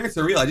believe his parents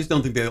are real. I just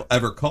don't think they'll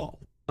ever call.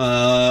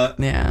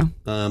 Yeah.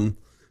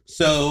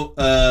 So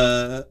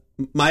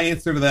my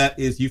answer to that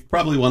is you've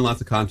probably won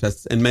lots of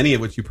contests, and many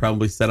of which you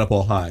probably set up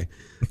all high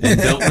and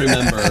don't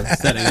remember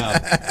setting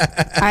up.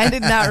 I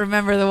did not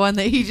remember the one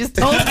that he just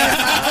told me.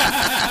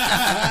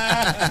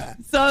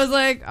 So I was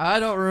like, I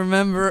don't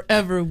remember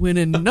ever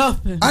winning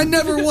nothing. I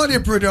never won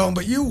it, Prudhomme,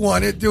 but you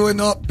won it doing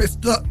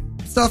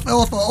stuff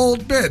off of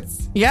old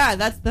bits. Yeah,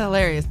 that's the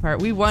hilarious part.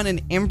 We won an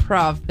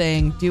improv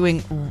thing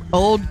doing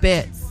old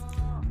bits.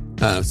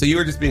 So you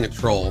were just being a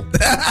troll.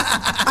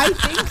 I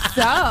think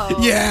so.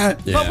 Yeah.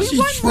 But we She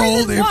won more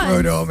trolled than it, once.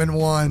 Prudhomme, and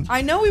won.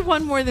 I know we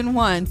won more than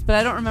once, but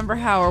I don't remember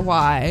how or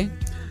why.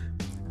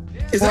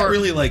 Is that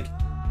really like?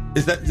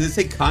 Does it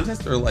say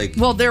contest or like?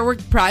 Well, there were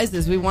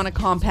prizes. We won a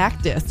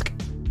compact disc.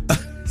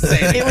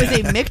 Say It was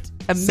a mixed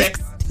Say-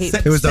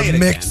 tape. It was Say a it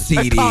mixed again.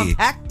 A CD.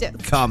 compact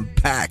disc.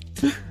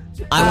 Compact.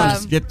 I won a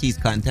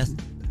striptease contest.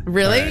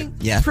 Really? Right.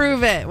 Yeah.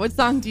 Prove it. What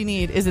song do you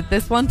need? Is it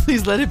this one?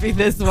 Please let it be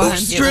this Who one.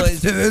 strips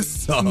was- to this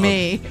song?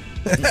 Me.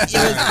 It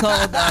was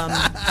called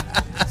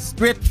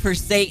Stripped for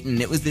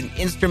Satan. It was an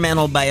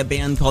instrumental by a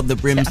band called the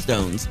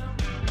Brimstones.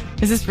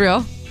 Is this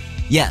real?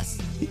 Yes.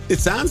 It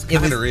sounds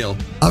kind of real.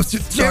 I was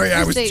just sorry.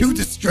 I was Satan. too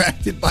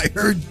distracted by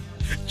her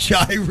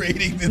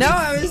gyrating. To No, this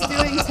I was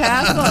doing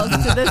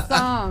tassels to this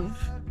song.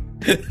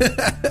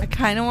 I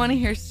kind of want to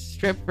hear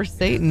Strip for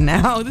Satan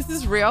now. This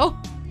is real?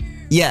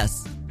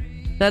 Yes.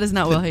 That is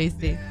not Will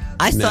Hasty.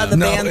 I saw No. the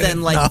No, band it's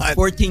then like not.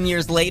 14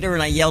 years later,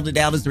 and I yelled it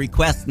out as a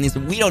request, and they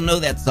said, "We don't know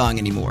that song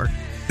anymore."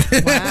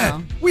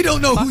 Wow. We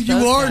don't know who Fuck you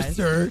those are, guys.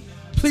 sir.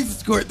 Please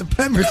escort the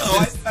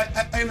Pembersons. No,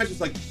 I imagine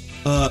it's like,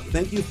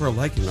 thank you for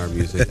liking our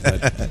music,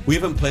 but we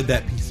haven't played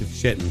that piece of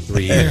shit in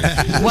 3 years.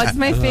 What's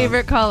my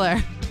favorite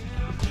color?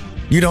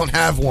 You don't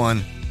have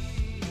one.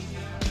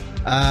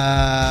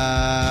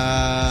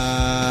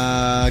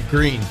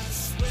 Green.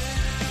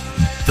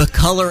 The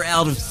color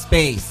out of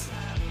space.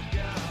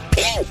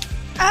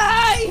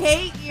 I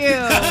hate you.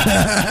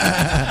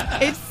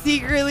 It's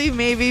secretly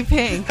maybe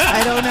pink.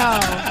 I don't know.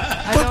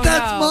 I But don't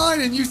that's know.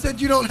 mine, and you said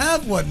you don't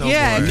have one no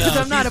Yeah, more. because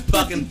I'm not a she's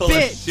fucking pussy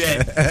full bitch. of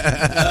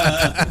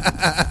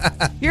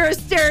shit. You're a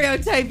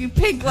stereotype, you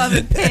pink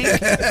loving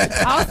pink.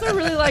 I also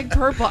really like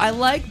purple. I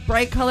like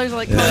bright colors. I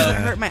like colors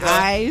that hurt my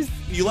eyes.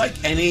 You like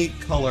any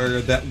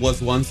color that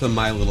was once a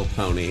My Little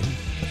Pony.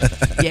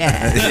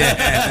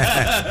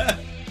 Yeah.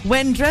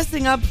 When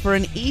dressing up for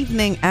an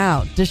evening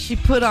out, does she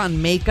put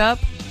on makeup?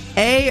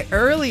 A,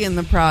 early in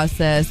the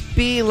process,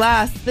 B,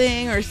 last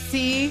thing, or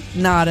C,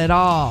 not at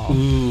all? I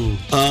know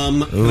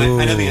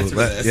the answer to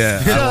this. Yeah.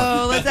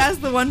 So let's ask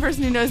the one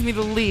person who knows me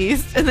the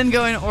least and then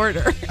go in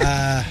order.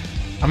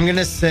 I'm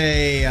gonna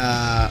say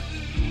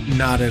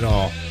not at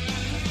all.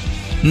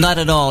 Not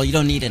at all. You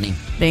don't need any.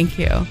 Thank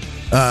you.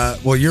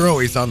 Well, you're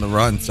always on the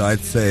run, so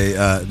I'd say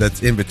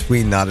that's in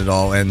between not at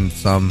all and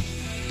some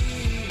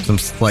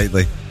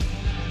slightly.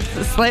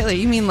 Slightly.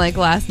 You mean like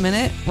last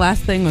minute?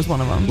 Last thing was one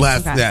of them.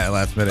 Last Okay.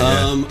 minute.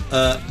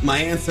 Yeah. My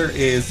answer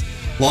is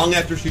long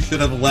after she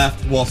should have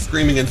left while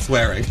screaming and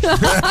swearing.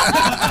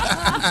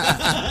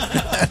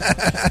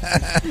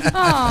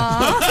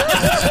 Aww.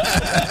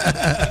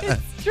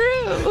 It's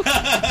true.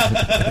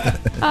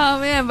 Oh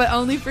man, but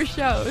only for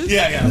shows.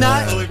 Yeah,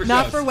 Not only for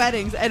not shows. for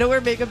weddings. I don't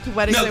wear makeup to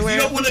weddings. No, I 'cause wear you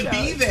it don't want for to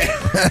be shows. there.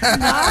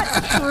 Not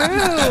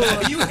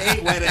true. You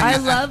hate weddings. I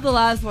love the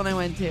last one I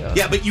went to.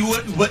 Yeah, but you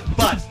would. But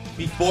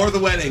before the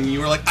wedding, you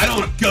were like, I don't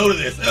want to go to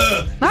this.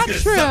 Ugh, it's Not gonna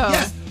true. suck.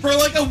 Yes, for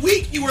like a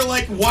week, you were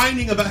like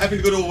whining about having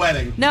to go to a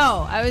wedding.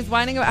 No, I was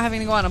whining about having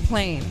to go on a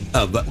plane.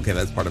 Oh, but okay,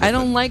 that's part of it. I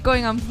don't like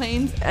going on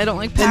planes. I don't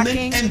like And then-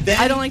 packing. and then-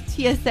 I don't like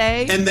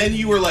TSA. And then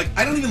you were like,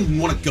 I don't even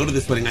want to go to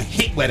this wedding. I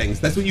hate weddings.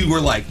 That's what you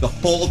were like the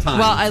whole time.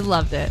 well, I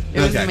loved it. It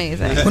was Okay.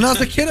 amazing. When I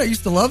was a kid, I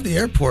used to love the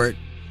airport.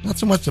 Not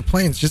so much the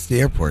planes, just the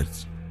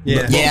airports.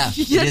 Yeah. Yeah, That's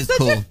it is such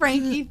cool. a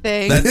Frankie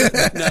thing. No, it's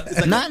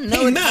like, No, hey, it's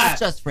Matt. not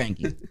just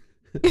Frankie.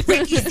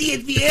 Frankie, see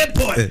at the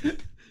airport.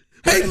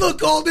 Hey,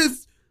 look, all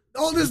this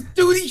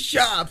duty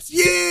shops.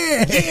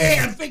 Yeah.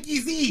 Yeah, Frankie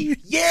Z.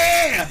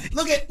 Yeah.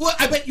 Look at what.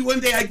 I bet you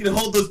one day I can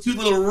hold those two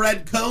little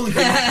red cones.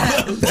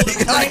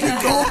 I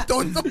can go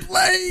on the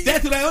plane.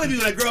 That's what I want to be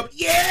when I grow up.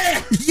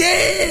 Yeah.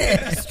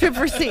 Yeah. Strip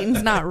for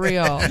Satan's not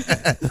real.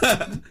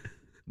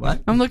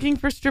 What? I'm looking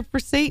for Strip for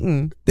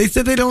Satan. They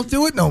said they don't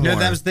do it no more. No,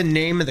 that was the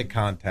name of the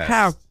contest.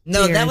 How?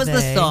 No, that was the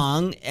they?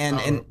 song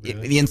and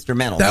the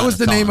instrumental. That not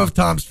was a the name song. of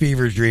Tom's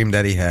fever dream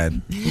that he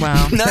had.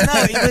 Wow. No,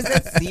 it was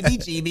at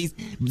CBGB's,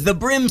 the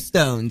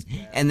Brimstones,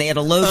 and they had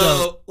a logo.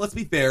 Oh, let's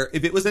be fair.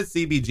 If it was at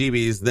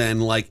CBGB's,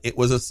 then like it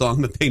was a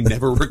song that they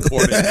never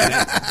recorded.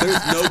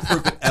 There's no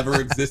proof it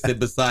ever existed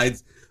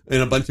besides in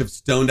a bunch of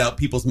stoned out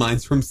people's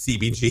minds from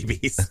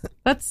CBGB's.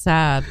 That's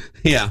sad.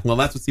 Yeah, well,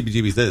 that's what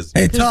CBGB's is.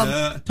 Hey,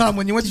 Tom,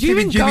 when you went Did to you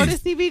even go to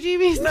CBGB's,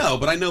 CBGB's? No,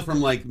 but I know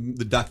from like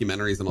the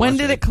documentaries and all When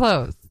that did shit. it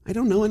close? I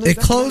don't know. It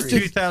closed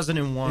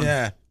 2001.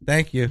 yeah,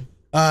 thank you.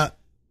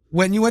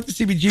 When you went to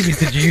CBGB's,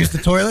 did you use the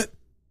toilet?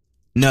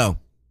 No.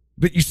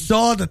 But you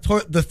saw the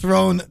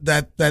throne,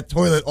 that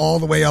toilet all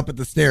the way up at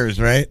the stairs,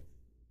 right?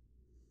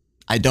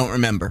 I don't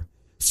remember.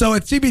 So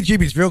at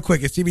CBGB's, real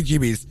quick, at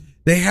CBGB's,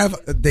 they had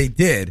the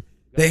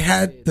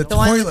The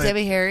one with toilet.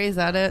 Debbie Harry, is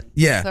that it?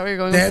 Yeah, Is that where you're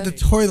going they with had the it?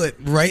 toilet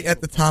right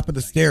at the top of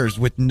the stairs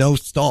with no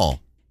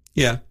stall.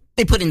 Yeah.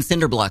 They put in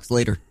cinder blocks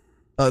later.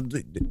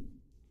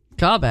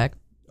 Callback.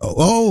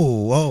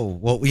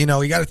 Well, you know,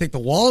 you got to take the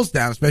walls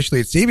down, especially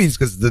at CB's,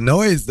 because the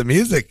noise, the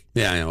music.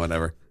 Yeah,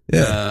 whatever.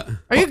 Yeah.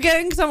 Are you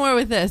getting somewhere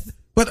with this?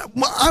 But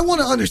I want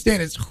to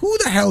understand is who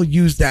the hell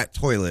used that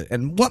toilet,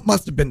 and what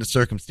must have been the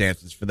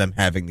circumstances for them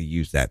having to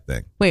use that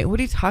thing? Wait, what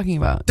are you talking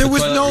about? There The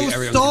was toilet no where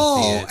everyone can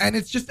stall, see it. and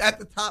it's just at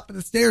the top of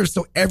the stairs,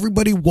 so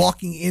everybody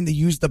walking in to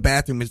use the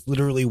bathroom is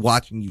literally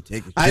watching you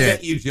take a shit. I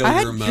bet you Joey I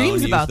had Ramone dreams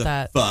used about the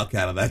that. fuck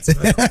out of that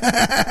toilet.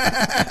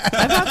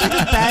 I've had like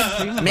a bad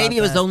dream about Maybe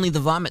it was that. only the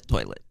vomit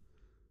toilet.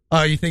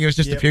 Oh, you think it was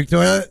just a puke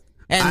toilet?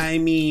 And I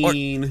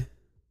mean,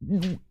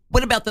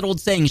 what about that old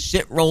saying,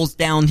 shit rolls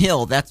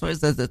downhill? That's what it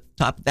says at the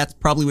top. That's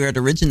probably where it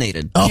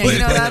originated. Oh, Yeah, you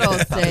know that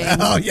old saying.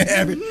 Oh, yeah,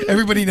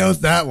 everybody knows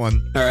that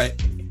one. all right.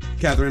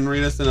 Catherine,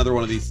 read us another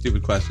one of these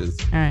stupid questions.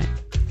 All right.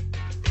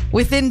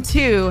 Within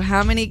 2,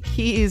 how many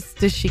keys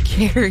does she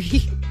carry?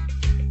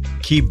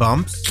 Key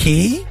bumps.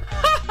 Key?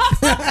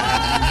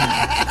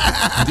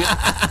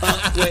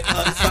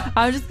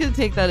 I'm just going to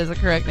take that as a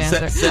correct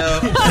answer. So,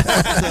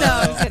 No,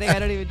 I'm kidding. I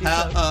don't even do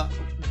that.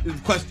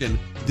 question: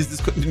 does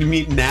this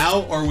mean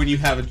now or when you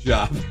have a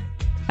job?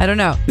 I don't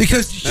know.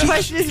 Because The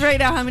question is right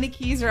now, how many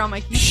keys are on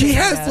my key? she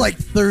has like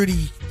 30.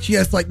 She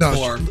has like, no,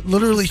 Four.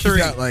 literally she's 3.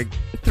 got like,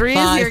 3 is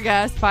 5. your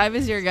guess. 5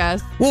 is your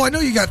guess. well, I know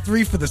you got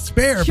 3 for the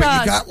spare, but you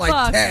Just got like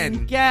fucking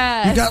 10.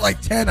 Guess. You got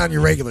like 10 on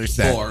your regular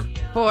set. 4.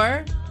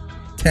 4.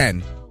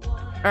 10. All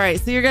right.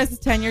 So your guess is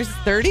 10. Yours is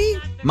 30.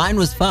 Mine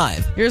was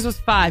 5. Yours was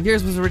 5.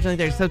 Yours was originally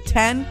 30. So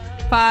 10,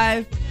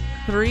 5,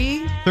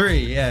 3. 3,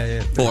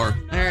 yeah. 4. All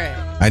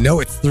right. I know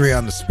it's 3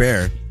 on the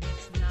spare.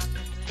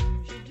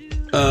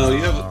 Oh,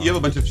 you have a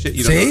bunch of shit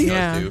you don't See? know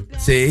Yeah. what to do.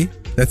 See?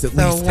 That's at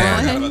So least 10. I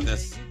forgot One. about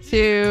this.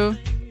 2,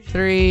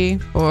 3,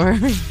 4,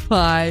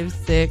 5,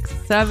 6,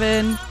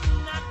 7,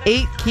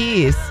 8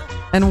 keys.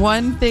 And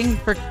 1 thing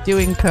for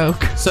doing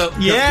coke. So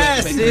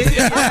Yes, wait, see?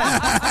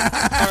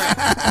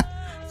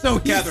 So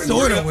he Catherine,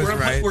 sort we're of was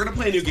gonna, right. We're gonna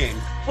play a new game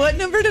What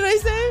number did I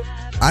say?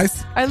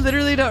 I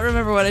literally don't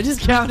remember what I just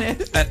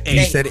counted. at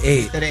You 8. said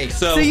 8. At 8.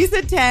 So, So you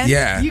said 10.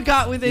 Yeah. You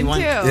got within You won.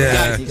 2.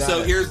 Yeah. You got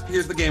so it.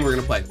 here's the game we're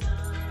gonna play.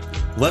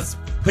 Let's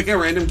pick a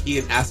random key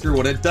and ask her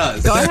what it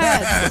does. Go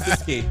ahead. What's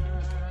this key?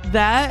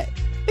 That.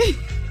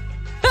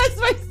 That's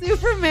my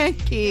Superman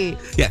key.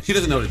 Yeah, she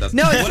doesn't know what it does.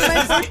 No, it's What is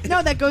my, this key?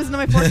 no, that goes into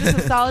my Fortress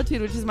of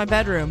Solitude, which is my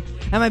bedroom.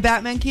 And my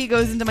Batman key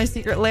goes into my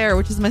secret lair,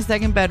 which is my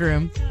second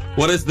bedroom.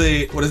 What does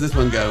this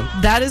one go?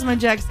 That is my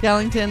Jack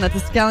Skellington. That's a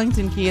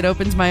Skellington key. It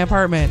opens my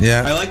apartment.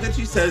 Yeah. I like that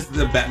she says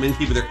the Batman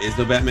key, but there is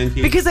no Batman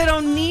key. Because I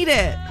don't need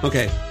it.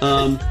 Okay.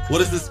 What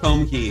does this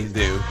home key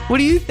do? What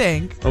do you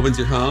think? Opens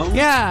your home?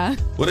 Yeah.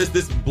 What does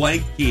this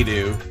blank key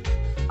do?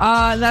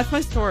 That's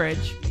my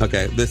storage.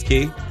 Okay, this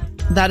key?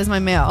 That is my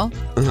mail.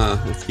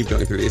 Let's keep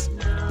going through these.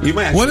 You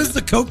might actually, What does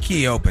the Coke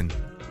key open?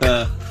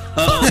 Mine.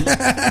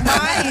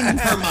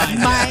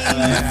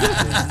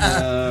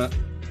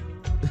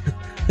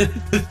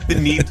 the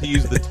need to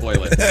use the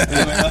toilet.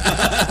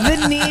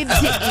 The need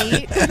to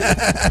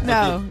eat.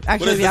 No,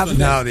 actually is the this opposite.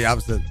 one? No, the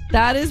opposite.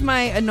 That is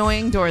my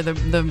annoying door.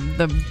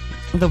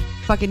 The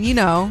fucking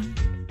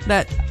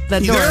that door.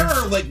 There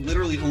are like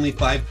literally only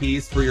 5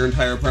 keys for your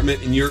entire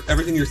apartment, and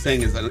everything you're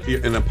saying is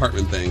an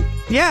apartment thing.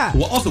 Yeah.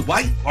 Well, also,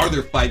 why are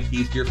there 5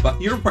 keys to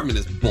your apartment?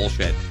 Is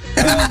bullshit.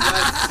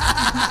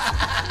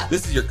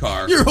 This is your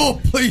car. Your whole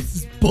place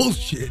is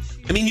bullshit.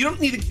 I mean, you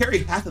don't need to carry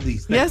half of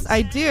these things. Yes,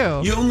 I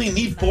do. You only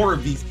need 4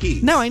 of these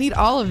keys. No, I need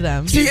all of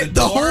them. See, the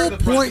door, whole the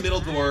front, point. the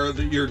middle door,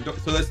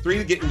 so that's 3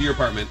 to get into your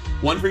apartment,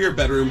 1 for your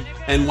bedroom,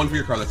 and 1 for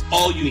your car. That's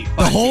all you need.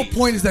 The 5 whole keys.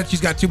 point is that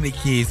she's got too many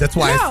keys. That's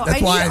why. No,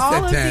 That's I why need I all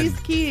said of 10. these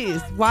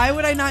keys. Why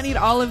would I not need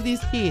all of these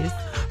keys?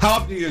 How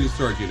often do you go to the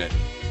storage unit?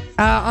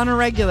 On a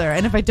regular.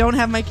 And if I don't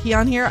have my key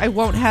on here, I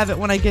won't have it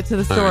when I get to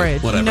the All right,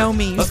 storage. whatever. You know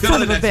me, you Let's go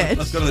son to of the a next bitch. one.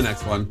 Let's go to the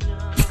next one.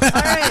 All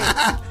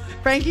right.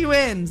 Frankie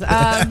wins.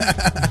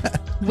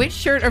 Which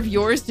shirt of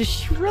yours does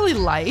she really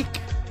like?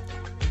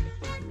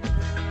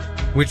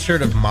 Which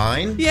shirt of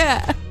mine?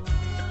 Yeah.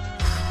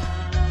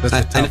 That's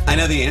a tough I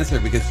know the answer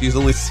because she's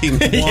only seen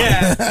 1.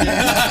 Yeah.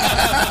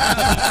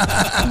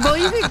 Well,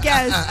 you can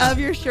guess of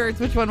your shirts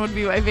which one would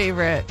be my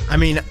favorite. I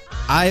mean,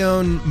 I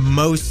own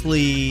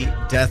mostly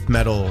death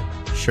metal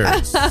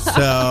shirts.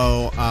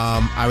 So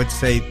I would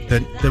say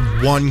the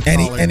one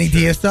collar Any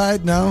shirt.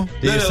 Deicide? No?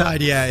 Deicide,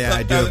 yeah,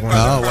 I do have one.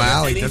 Oh,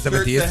 wow, he does have a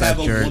Any Deicide shirt that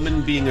have shirt. a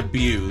woman being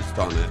abused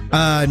on it.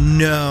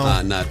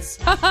 No. Nuts.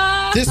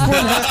 This one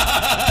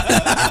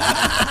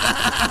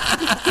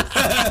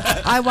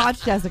I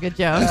watched Jessica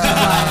Jones. All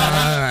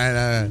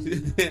right.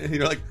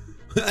 You're like,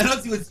 I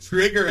don't see what's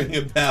triggering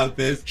about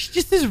this. She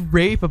just says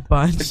rape a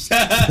bunch.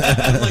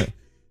 I'm like,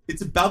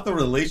 it's about the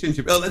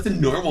relationship. Oh, that's a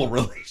normal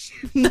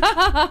relationship.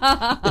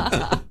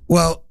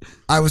 Well,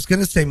 I was going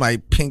to say my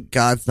pink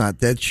God's Not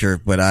Dead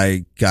shirt, but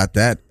I got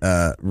that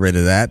rid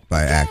of that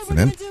by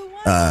accident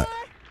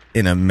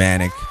in a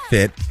manic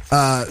fit.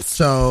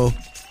 So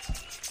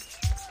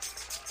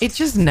It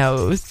just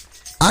knows.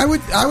 I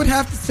would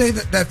have to say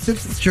that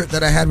Simpsons shirt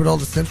that I had with all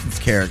the Simpsons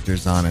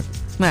characters on it.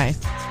 Nice.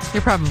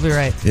 You're probably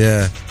right.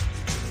 Yeah.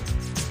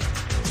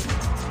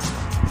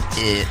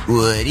 It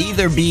would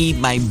either be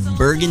my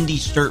burgundy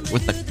shirt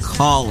with a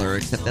collar,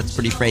 except that's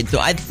pretty frayed. So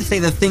I'd say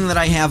the thing that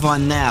I have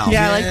on now.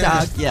 Yeah, I like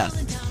dogs.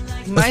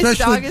 Yes. My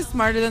Especially- dog is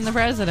smarter than the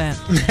president.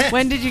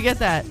 When did you get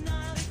that?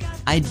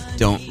 I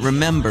don't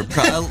remember.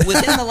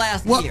 Within the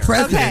last What year.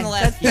 president? Within the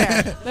That's last year.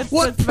 fair. That's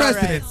What about right.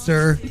 president,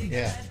 sir?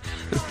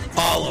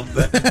 All of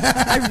them.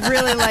 I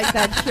really like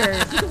that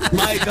shirt.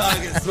 My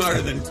dog is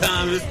smarter than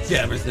Thomas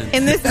Jefferson.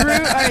 In this room, all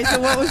right, so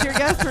what was your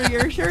guess for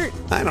your shirt?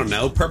 I don't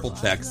know. Purple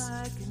checks.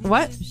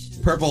 What?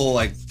 Purple,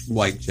 like,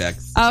 white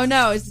checks. Oh,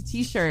 no, it's a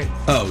t-shirt.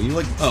 Oh, you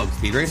like,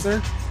 Speed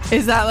Racer?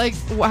 Is that like,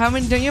 how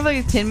many, don't you have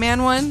like a Tin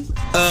Man one?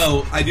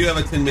 Oh, I do have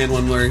a Tin Man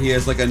one where he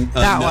has like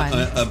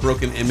That a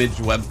broken image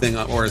web thing,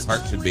 or his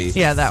heart should be.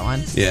 Yeah, that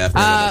one. Yeah, I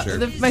forgot about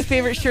that shirt. My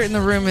favorite shirt in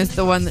the room is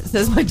the one that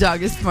says my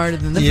dog is smarter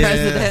than the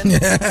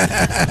president.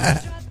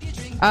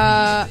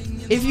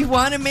 If you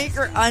want to make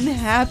her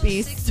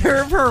unhappy,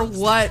 serve her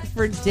what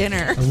for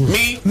dinner?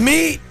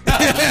 Meat.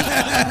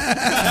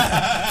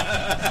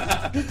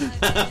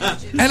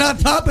 And on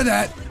top of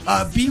that,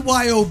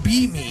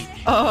 BYOB meat.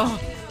 Oh,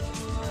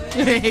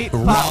 I hate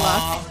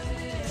potluck.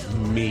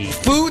 Meat.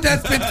 Food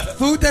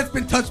that's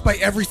been touched by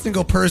every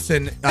single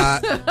person by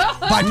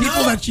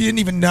people that she didn't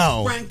even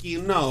know. Frankie,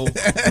 no. Food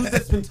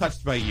that's been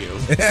touched by you.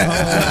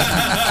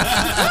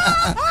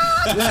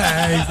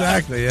 Yeah,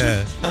 exactly.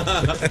 Yeah.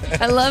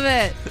 I love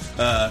it.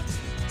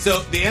 So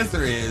the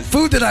answer is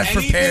Food that I've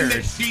anything prepared.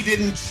 that she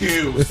didn't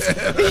choose.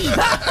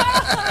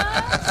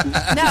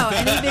 No,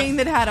 anything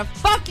that had a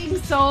fucking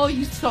soul,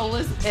 you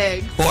soulless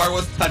pig. Or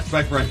was touched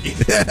by Frankie.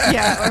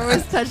 Yeah, or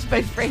was touched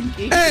by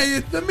Frankie. Hey,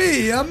 it's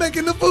me. I'm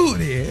making the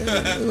food here.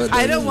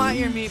 I don't want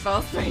your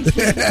meatballs, Frankie.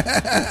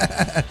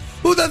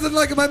 Who doesn't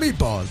like my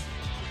meatballs?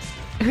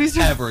 Who's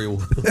your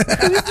Everyone.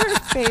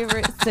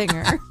 favorite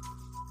singer?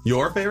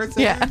 Your favorite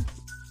singer? Yeah.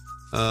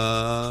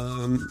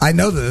 I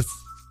know this.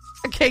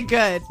 Okay,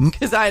 good.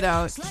 Because I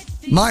don't.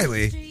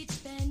 Miley.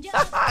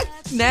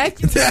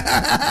 Next.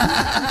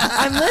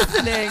 I'm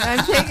listening.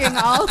 I'm taking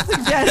all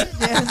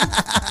suggestions.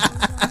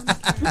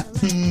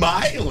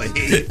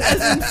 Miley.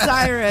 As in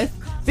Cyrus.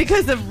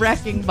 Because of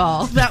Wrecking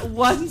Ball. That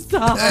one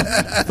song.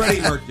 Freddie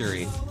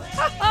Mercury.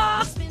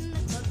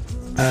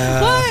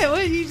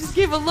 What? You just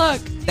gave a look.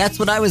 That's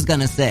what I was going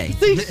to say.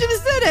 So you should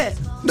have said it.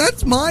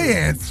 That's my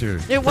answer.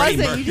 It Freddie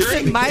wasn't. You just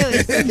said Miley.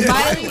 You said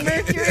Miley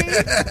Mercury.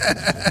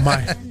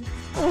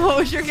 What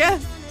was your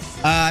guess?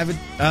 I would,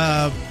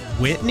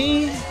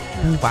 Whitney?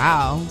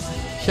 Wow.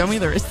 Show me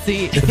the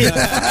receipt.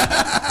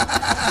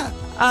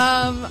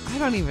 I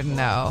don't even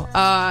know.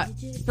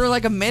 For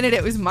like a minute,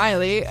 it was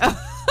Miley.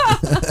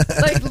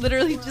 Like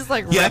literally just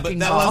like Yeah, but Wrecking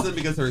that Ball. wasn't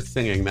because of her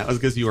singing. That was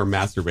because you were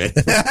masturbating.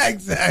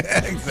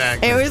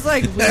 Exactly. It was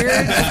like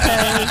weird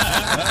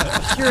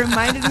because she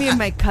reminded me of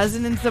my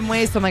cousin in some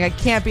ways. So I'm like, I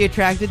can't be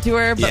attracted to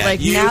her. But Yeah,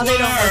 like you now they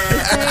don't look the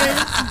were. same.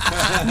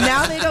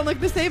 Now they don't look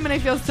the same, and I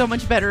feel so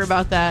much better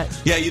about that.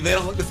 Yeah, they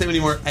don't look the same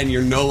anymore, and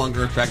you're no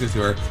longer attracted to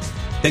her.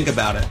 Think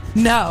about it.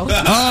 No.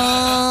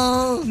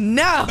 Oh.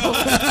 No.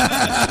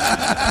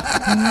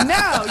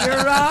 No,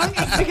 you're wrong.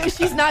 It's because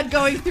she's not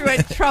going through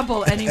a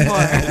trouble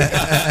anymore.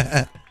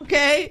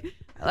 Okay?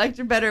 I liked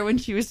her better when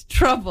she was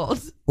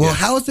troubled. Well,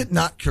 how is it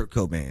not Kurt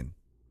Cobain?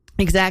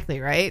 Exactly,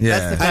 right? Yeah.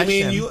 That's the I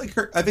question. mean, you like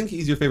her. I think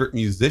he's your favorite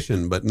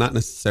musician, but not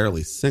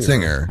necessarily singer.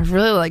 Singer. I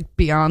really like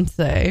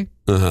Beyonce.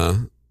 Uh-huh.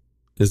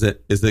 Is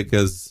it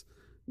because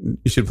you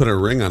should put a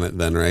ring on it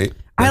then, right?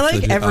 I That's like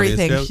the obvious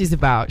everything joke? she's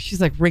about. She's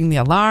like, ring the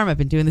alarm. I've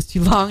been doing this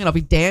too long, and I'll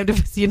be damned if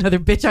I see another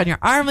bitch on your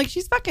arm. Like,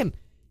 she's fierce.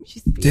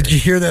 Did you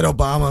hear that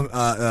Obama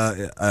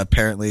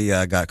apparently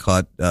got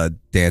caught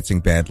dancing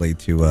badly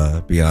to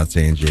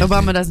Beyonce and Jay-Z?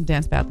 Obama doesn't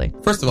dance badly.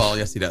 First of all,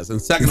 yes, he does.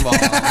 And second of all,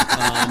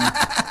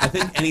 I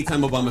think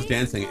anytime Obama's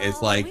dancing,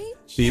 it's like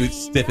the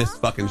stiffest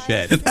fucking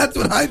shit. That's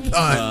what I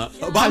thought.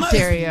 Obama How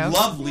dare is you.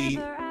 lovely.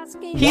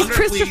 He's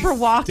wonderfully Christopher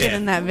Walken stiff.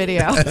 in that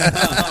video.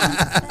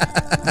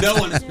 No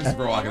one is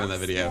Christopher Walken in that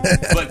video,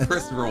 but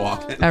Christopher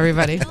Walken.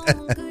 Everybody.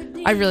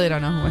 I really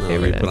don't know who my We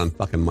favorite put is. on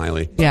fucking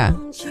Miley. Yeah.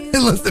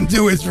 Listen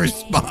to his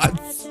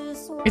response.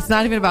 It's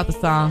not even about the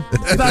song.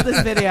 It's about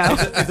this video.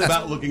 It's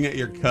about looking at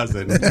your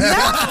cousin. God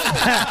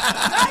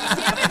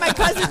damn it, my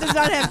cousin does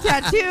not have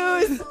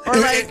tattoos or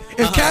like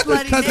If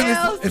Catherine's bloody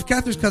nails. if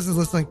Catherine's cousin's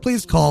listening,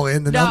 please call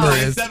in. The No. number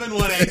is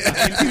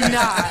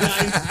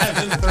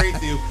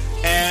 971-892-9732.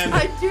 And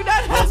I do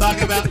not have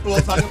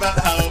we'll talk about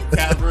how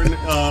Catherine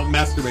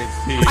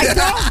masturbates to you. I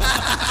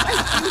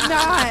do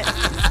not.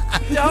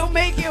 Don't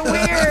make it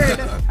weird.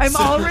 I'm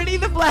already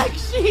the black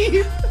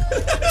sheep.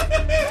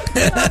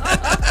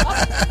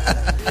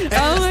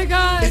 Oh my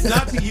god. It's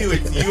not to you,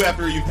 it's you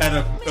after you've had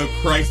a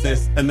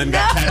crisis and then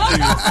got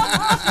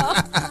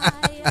tattoos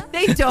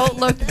They don't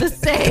look the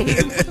same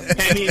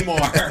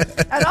anymore.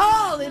 at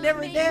all. They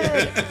never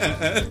did.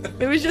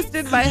 It was just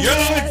in my You're the one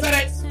head. who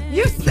said it.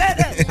 You said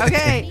it.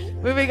 Okay,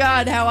 moving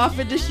on. How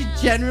often does she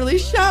generally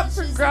shop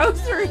for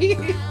groceries?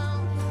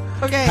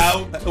 Okay.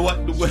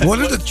 what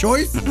are the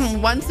choices?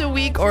 Once a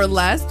week or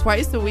less,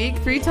 twice a week,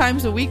 3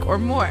 times a week or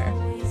more.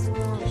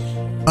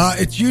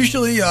 It's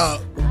usually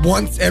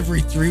once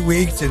every 3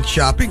 weeks and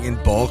shopping in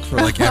bulk for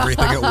like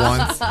everything at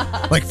once,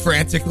 like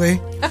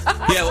frantically.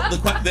 Yeah,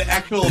 well, the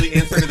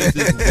answer to this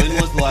is when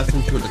was the last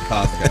time she went to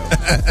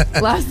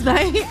Costco? Last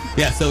night?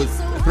 Yeah, so it's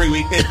 3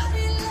 weeks.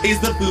 Is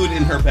the food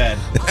in her bed?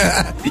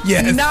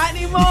 Yes. Not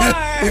anymore.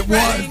 Yes, it was.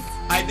 Frank.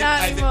 I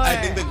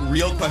think the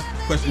real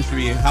question should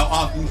be how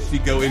often does she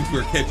go into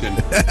her kitchen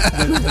to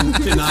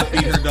not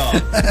feed her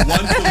dog?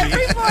 Once a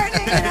Every week?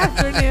 morning and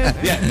afternoon.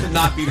 Yeah, to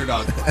not feed her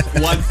dog.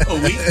 Once a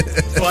week?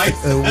 Twice?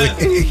 A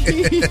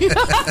week.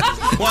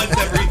 Once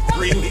every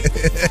 3 weeks?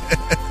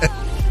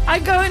 I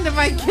go into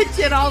my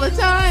kitchen all the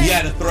time.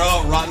 Yeah, to throw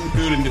out rotten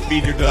food and to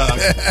feed your dog.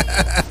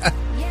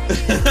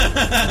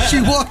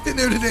 She walked in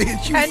there today and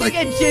she was And to like,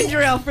 get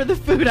ginger ale for the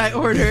food I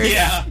ordered.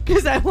 Yeah.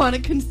 Because I want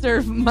to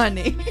conserve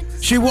money.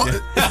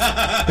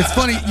 It's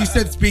funny you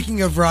said,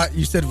 speaking of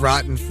you said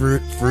rotten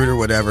fruit or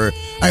whatever.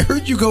 I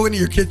heard you go into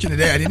your kitchen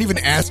today. I didn't even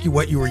ask you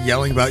what you were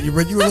yelling about. You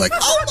were like,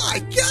 oh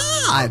my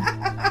god.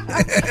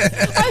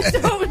 I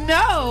don't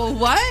know.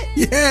 What?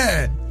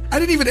 Yeah. I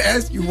didn't even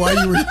ask you why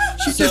you were.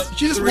 She just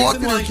walked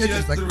in her kitchen.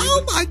 It's like,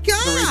 oh my The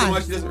reason why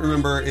god. she doesn't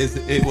remember is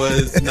it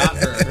was not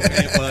her.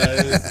 It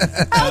was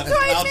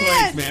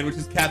Altoid Man, which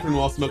is Catherine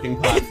while smoking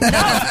pot.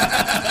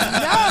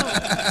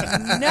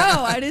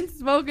 No, I didn't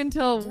smoke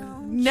until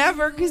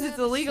never because it's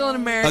illegal in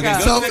America. Okay, go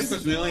to the next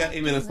question. We only got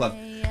 8 minutes left.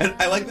 And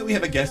I like that we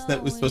have a guest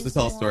that was supposed to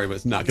tell a story, but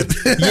it's not good.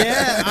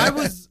 Yeah, I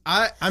was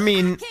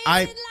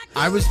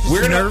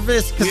just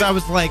nervous because I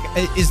was like,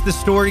 is the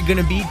story going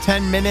to be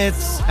 10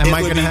 minutes? Am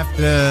I going to have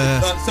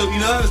to... So you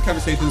know how this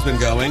conversation's been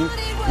going?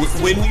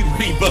 When we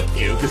rebook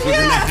you, because we're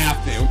going to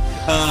have to.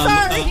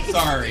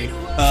 Sorry.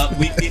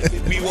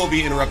 We will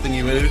be interrupting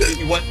you.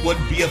 What would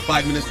be a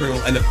 5-minute story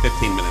will end up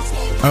 15 minutes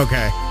long.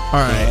 Okay. All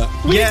right.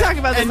 We can talk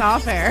about this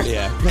off air.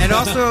 Yeah. And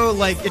also,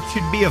 like, it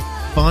should be a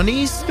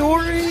funny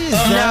story? Is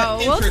No,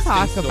 we'll interesting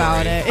talk story.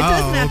 about it. It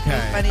doesn't have to be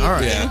okay. funny. All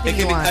right. It Yeah, can be anything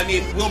you want. I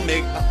mean,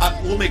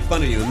 we'll make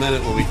fun of you, and then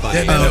it will be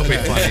funny. Yeah, it'll be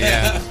funny,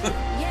 yeah.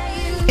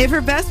 If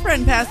her best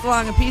friend passed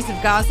along a piece of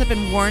gossip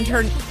and warned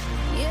her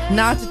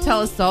not to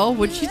tell a soul,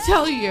 would she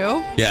tell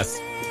you? Yes.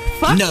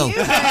 Fuck No. you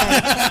then.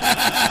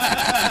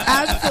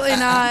 Absolutely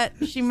not.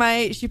 She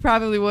might. She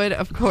probably would,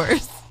 of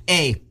course.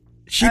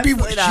 She'd be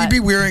Absolutely not.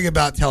 wearing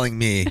about telling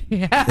me.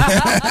 Yeah,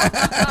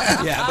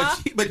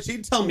 but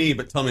she'd tell me,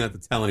 but tell me not to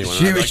tell anyone.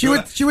 She And I'm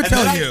would and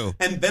tell then you.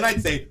 And then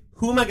I'd say,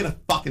 who am I going to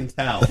fucking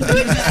tell? Tell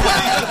you.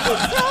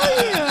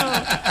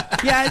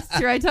 Yeah, it's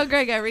true. I tell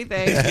Greg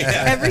everything.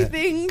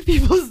 Everything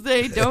people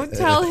say, don't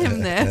tell him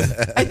this.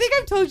 I think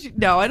I've told you.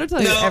 No, I don't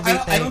tell you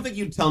everything. I don't think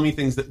you'd tell me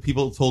things that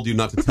people told you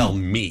not to tell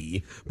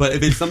me. But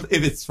if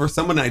it's for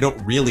someone I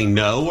don't really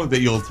know, that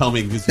you'll tell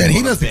me. And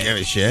he doesn't give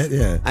a shit.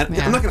 Yeah. I'm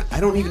not gonna. I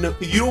don't even know.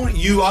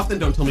 You often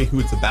don't tell me who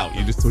it's about.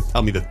 You just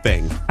tell me the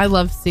thing. I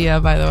love Sia,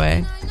 by the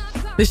way.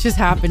 This just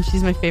happened.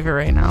 She's my favorite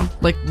right now.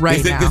 Like right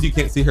Is it now. because you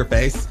can't see her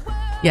face?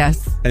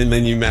 Yes. And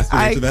then you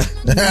masturbate to that?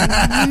 You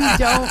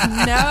don't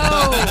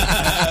know.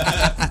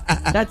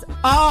 That's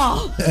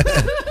all.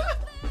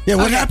 Yeah,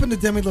 what happened to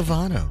Demi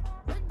Lovato?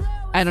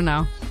 I don't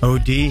know.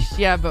 OD.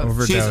 Yeah, but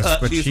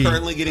Overdose. She's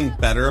currently getting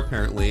better,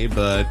 apparently,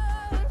 but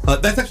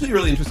that's actually a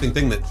really interesting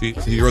thing that she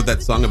wrote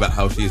that song about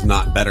how she's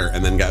not better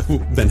and then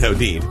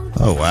OD'd.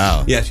 Oh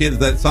wow. Yeah, she had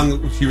that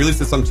song. She released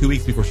the song 2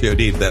 weeks before she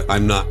OD'd. That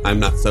I'm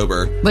not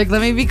sober. like,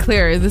 let me be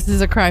clear. This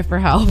is a cry for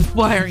help.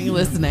 Why aren't you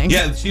listening?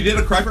 Yeah, she did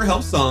a cry for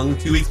help song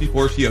 2 weeks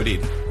before she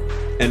OD'd,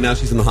 and now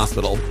she's in the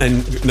hospital.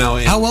 And now,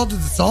 How well did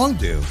the song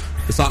do?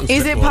 the song's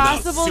Is it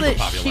possible super that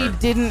popular. she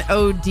didn't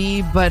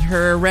OD, but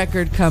her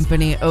record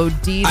company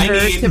OD'd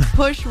her to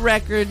push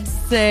record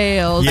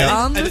sales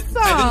on the song?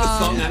 I think the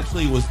song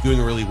actually was doing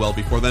really well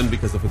before then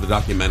because of the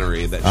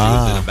documentary that she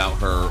was in about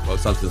her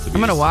substance abuse.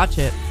 I'm gonna watch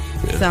it.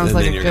 Yeah, Sounds and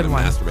like then a you're good gonna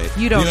one. masturbate.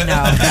 You don't know. You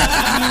don't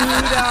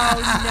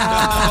know.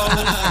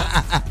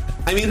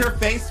 I mean, her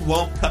face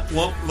won't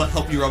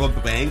help you rob up a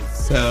bank,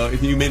 so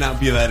you may not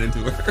be that into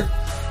her.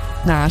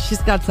 Nah,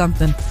 she's got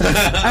something.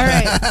 All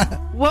right.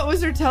 What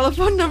was her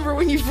telephone number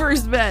when you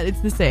first met?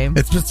 It's the same.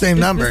 It's the same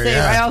number. The same.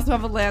 Yeah. I also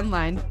have a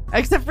landline.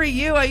 Except for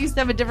you, I used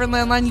to have a different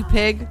landline, you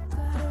pig.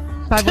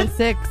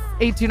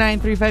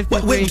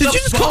 516-829-3533. Wait, did you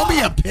just call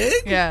me a pig?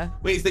 Yeah.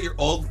 Wait, is that your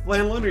old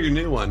landline or your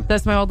new one?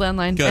 That's my old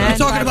landline. Good. I'm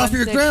talking about for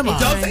your grandma.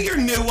 Don't say your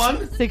new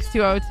one.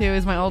 6202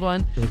 is my old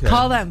one. Okay.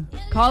 Call them.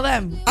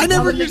 I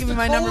never Give used me to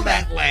my call number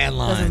that back.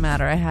 landline. Doesn't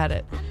matter. I had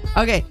it.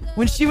 Okay.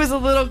 When she was a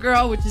little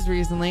girl, which is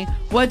recently,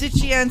 what did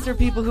she answer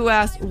people who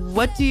asked,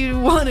 "What do you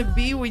want to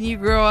be when you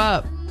grow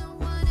up?"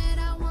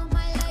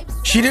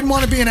 She didn't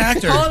want to be an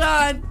actor. Hold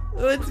on.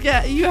 Let's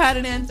get. You had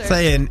an answer.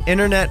 Say an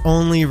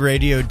internet-only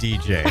radio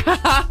DJ.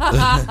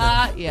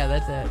 Yeah,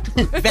 that's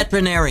it.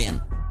 Veterinarian.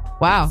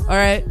 Wow. All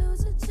right.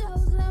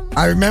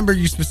 I remember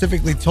you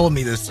specifically told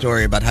me this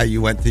story about how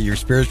you went to your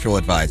spiritual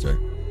advisor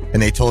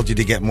and they told you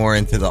to get more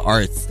into the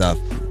art stuff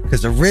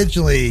because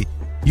originally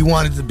you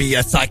wanted to be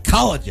a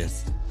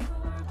psychologist.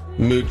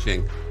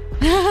 Mooching.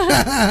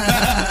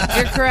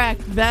 You're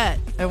correct. Vet.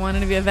 I wanted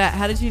to be a vet.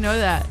 How did you know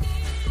that?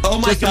 Oh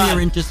my Just from god.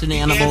 your interest in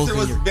animals. The answer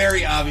was and your-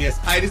 very obvious.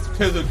 I just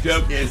chose a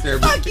joke answer.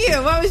 Fuck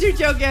you. What was your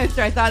joke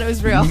answer? I thought it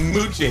was real.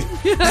 Mooching.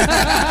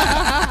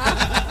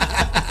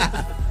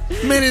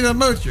 Minnie the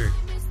Moocher.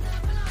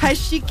 Has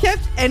she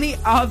kept any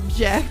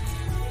object?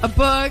 A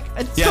book,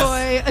 a Yes.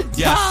 toy, a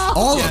Yes. doll?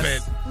 All Yes. of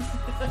it.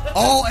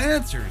 All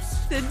answers.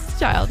 Since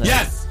childhood.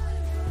 Yes.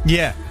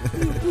 Yeah.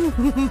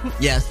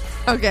 Yes.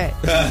 Okay.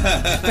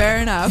 Fair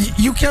enough.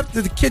 You kept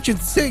the kitchen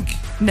sink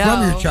No.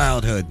 from your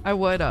childhood. I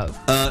would have.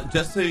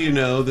 Just so you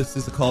know, this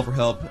is a call for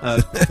help.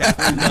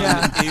 Catherine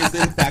Dunn is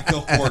in fact a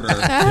hoarder.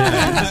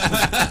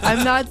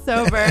 I'm not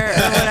sober or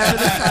whatever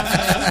the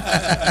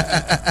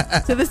song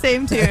is. To the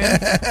same tune.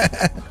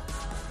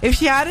 If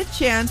she had a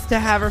chance to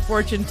have her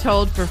fortune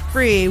told for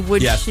free,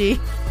 would Yes. she?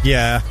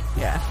 Yeah.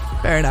 Yeah.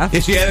 Fair enough.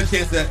 If she had a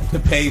chance to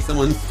pay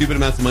someone stupid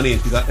amounts of money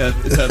and she got get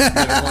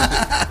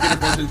her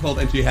fortune told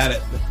and she had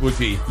it, would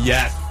she?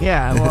 Yes.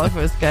 Yeah. Well, if it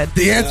was good.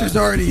 The answer's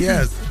already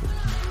yes.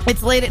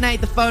 It's late at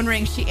night. The phone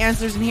rings. She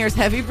answers and hears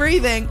heavy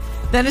breathing.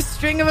 Then a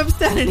string of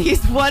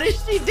obscenities. What does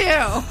she do?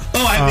 Oh,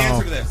 I have the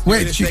answer to this.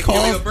 Wait, she Can we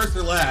called- go first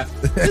or last?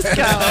 Just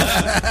go.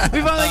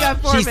 We've only got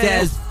 4 She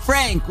minutes. says,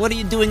 Frank, what are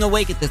you doing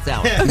awake at this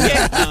hour?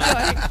 Okay.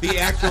 The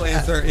actual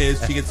answer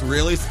is she gets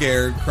really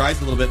scared,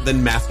 cries a little bit,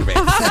 then masturbates.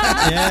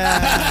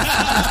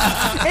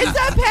 Yeah. It's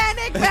a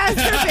panic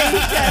masturbation.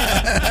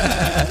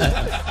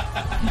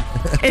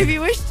 If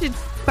you wish to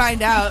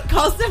find out,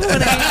 call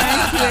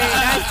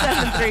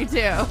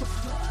 718-928-9732.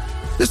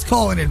 Just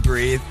call in and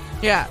breathe.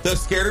 Yeah. The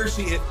scarier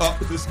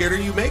the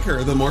scarier you make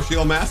her, the more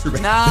she'll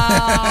masturbate.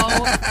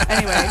 No.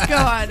 Anyway, go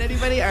on.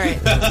 Anybody? All right.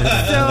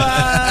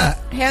 So,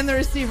 hand the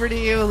receiver to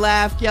you,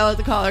 laugh, yell at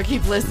the caller,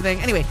 keep listening.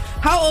 Anyway,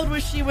 how old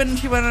was she when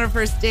she went on her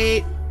first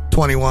date?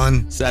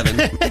 21.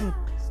 7.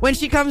 When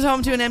she comes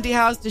home to an empty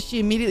house, does she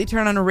immediately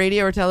turn on a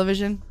radio or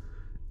television?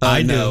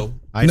 I know. do.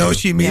 I No, do.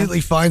 she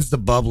immediately finds the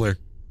bubbler.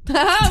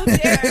 How dare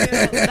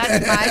you?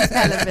 That's my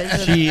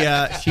television.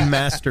 She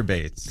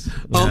masturbates.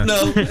 Oh, Yeah.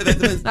 no. That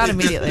depends. Not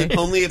immediately.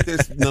 Only if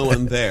there's no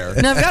one there.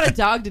 No, I've got a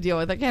dog to deal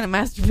with. I can't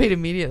masturbate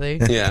immediately.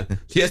 Yeah.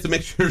 She has to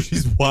make sure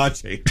she's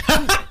watching.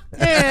 Ew.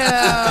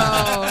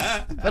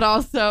 But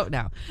also,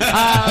 no.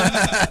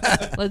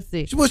 Let's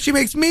see. Well, she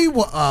makes me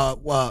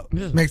walk Gross,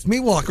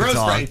 the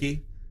dog.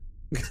 Frankie.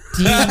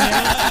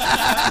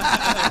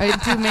 I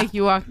do make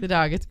you walk the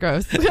dog. It's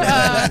gross.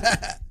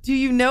 Do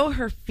you know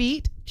her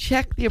feet?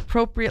 Check the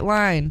appropriate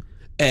line.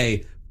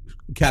 A.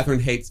 Catherine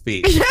hates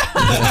feet.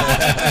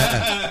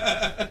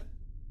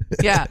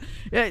 Yeah.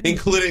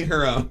 Including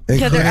her own.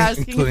 Because they're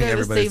asking if including they're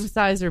the everybody's. same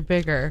size or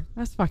bigger.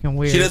 That's fucking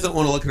weird. She doesn't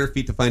want to look at her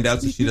feet to find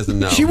out, so she doesn't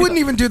know. She wouldn't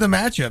even do the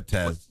matchup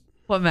test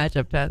What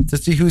matchup test? to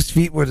see whose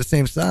feet were the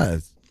same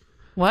size.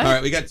 What? All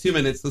right, we got 2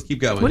 minutes. Let's keep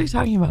going. What are you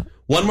talking about?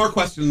 One more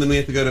question, and then we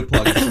have to go to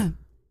plugs.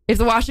 If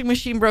the washing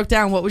machine broke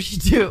down, what would she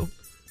do?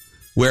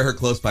 Wear her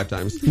clothes 5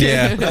 times.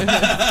 Yeah.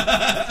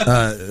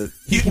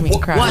 Making me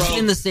cry. Wash it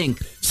in the sink.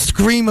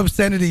 Scream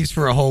obscenities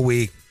for a whole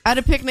week. At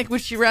a picnic,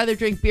 would she rather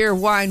drink beer,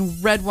 wine,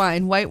 red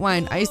wine, white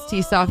wine, iced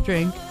tea, soft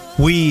drink,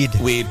 Weed.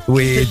 Weed.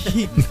 Weed.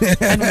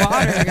 and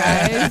water,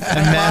 guys?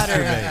 And water.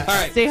 masturbate. All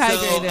right, Stay so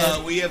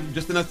hydrated. we have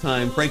just enough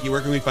time. Frankie, where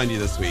can we find you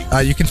this week?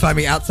 You can find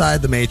me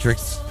outside the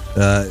Matrix.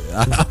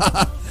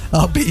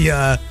 I'll be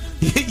you'll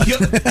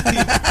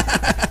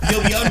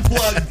be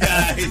unplugged,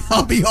 guys.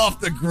 I'll be off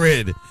the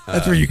grid.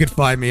 That's where you can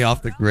find me,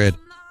 off the grid.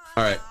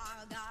 All right.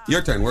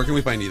 Your turn. Where can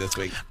we find you this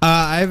week?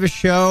 I have a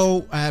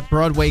show at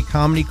Broadway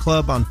Comedy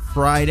Club on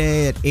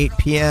Friday at 8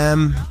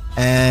 p.m.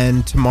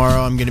 And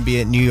tomorrow I'm going to be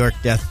at New York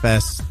Death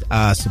Fest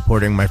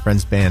supporting my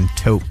friend's band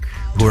Toke,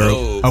 who are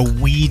Toke. a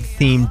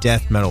weed-themed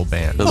death metal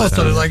band. Oh,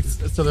 so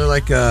they're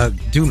like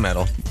doom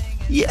metal.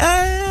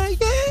 Yeah.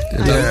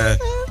 Yeah.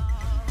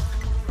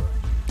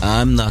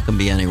 I'm not going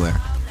to be anywhere.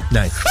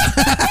 Nice.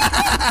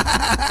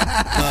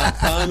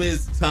 Tom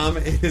is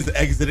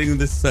exiting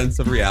this sense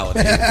of reality.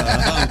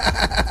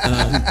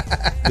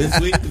 This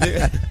week,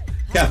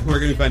 Yeah, we're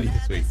going to find you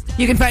this week.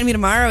 You can find me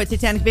tomorrow at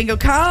Titanic Bingo.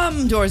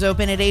 Come! Doors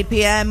open at 8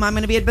 p.m. I'm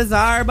going to be at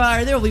Bazaar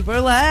Bar. There will be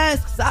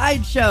burlesque,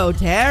 sideshow,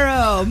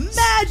 tarot,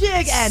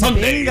 magic, and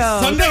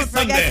bingo. Don't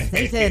forget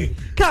Satan.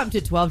 Come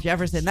to 12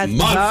 Jefferson. That's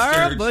Bazaar Monster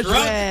Truck Bushwick.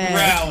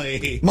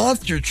 Rally.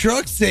 Monster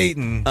Truck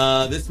Satan.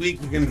 This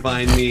week you can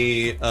find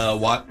me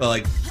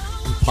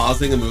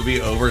pausing a movie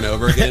over and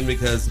over again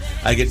because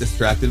I get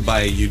distracted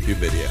by a YouTube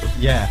video.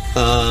 Yeah.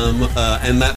 And that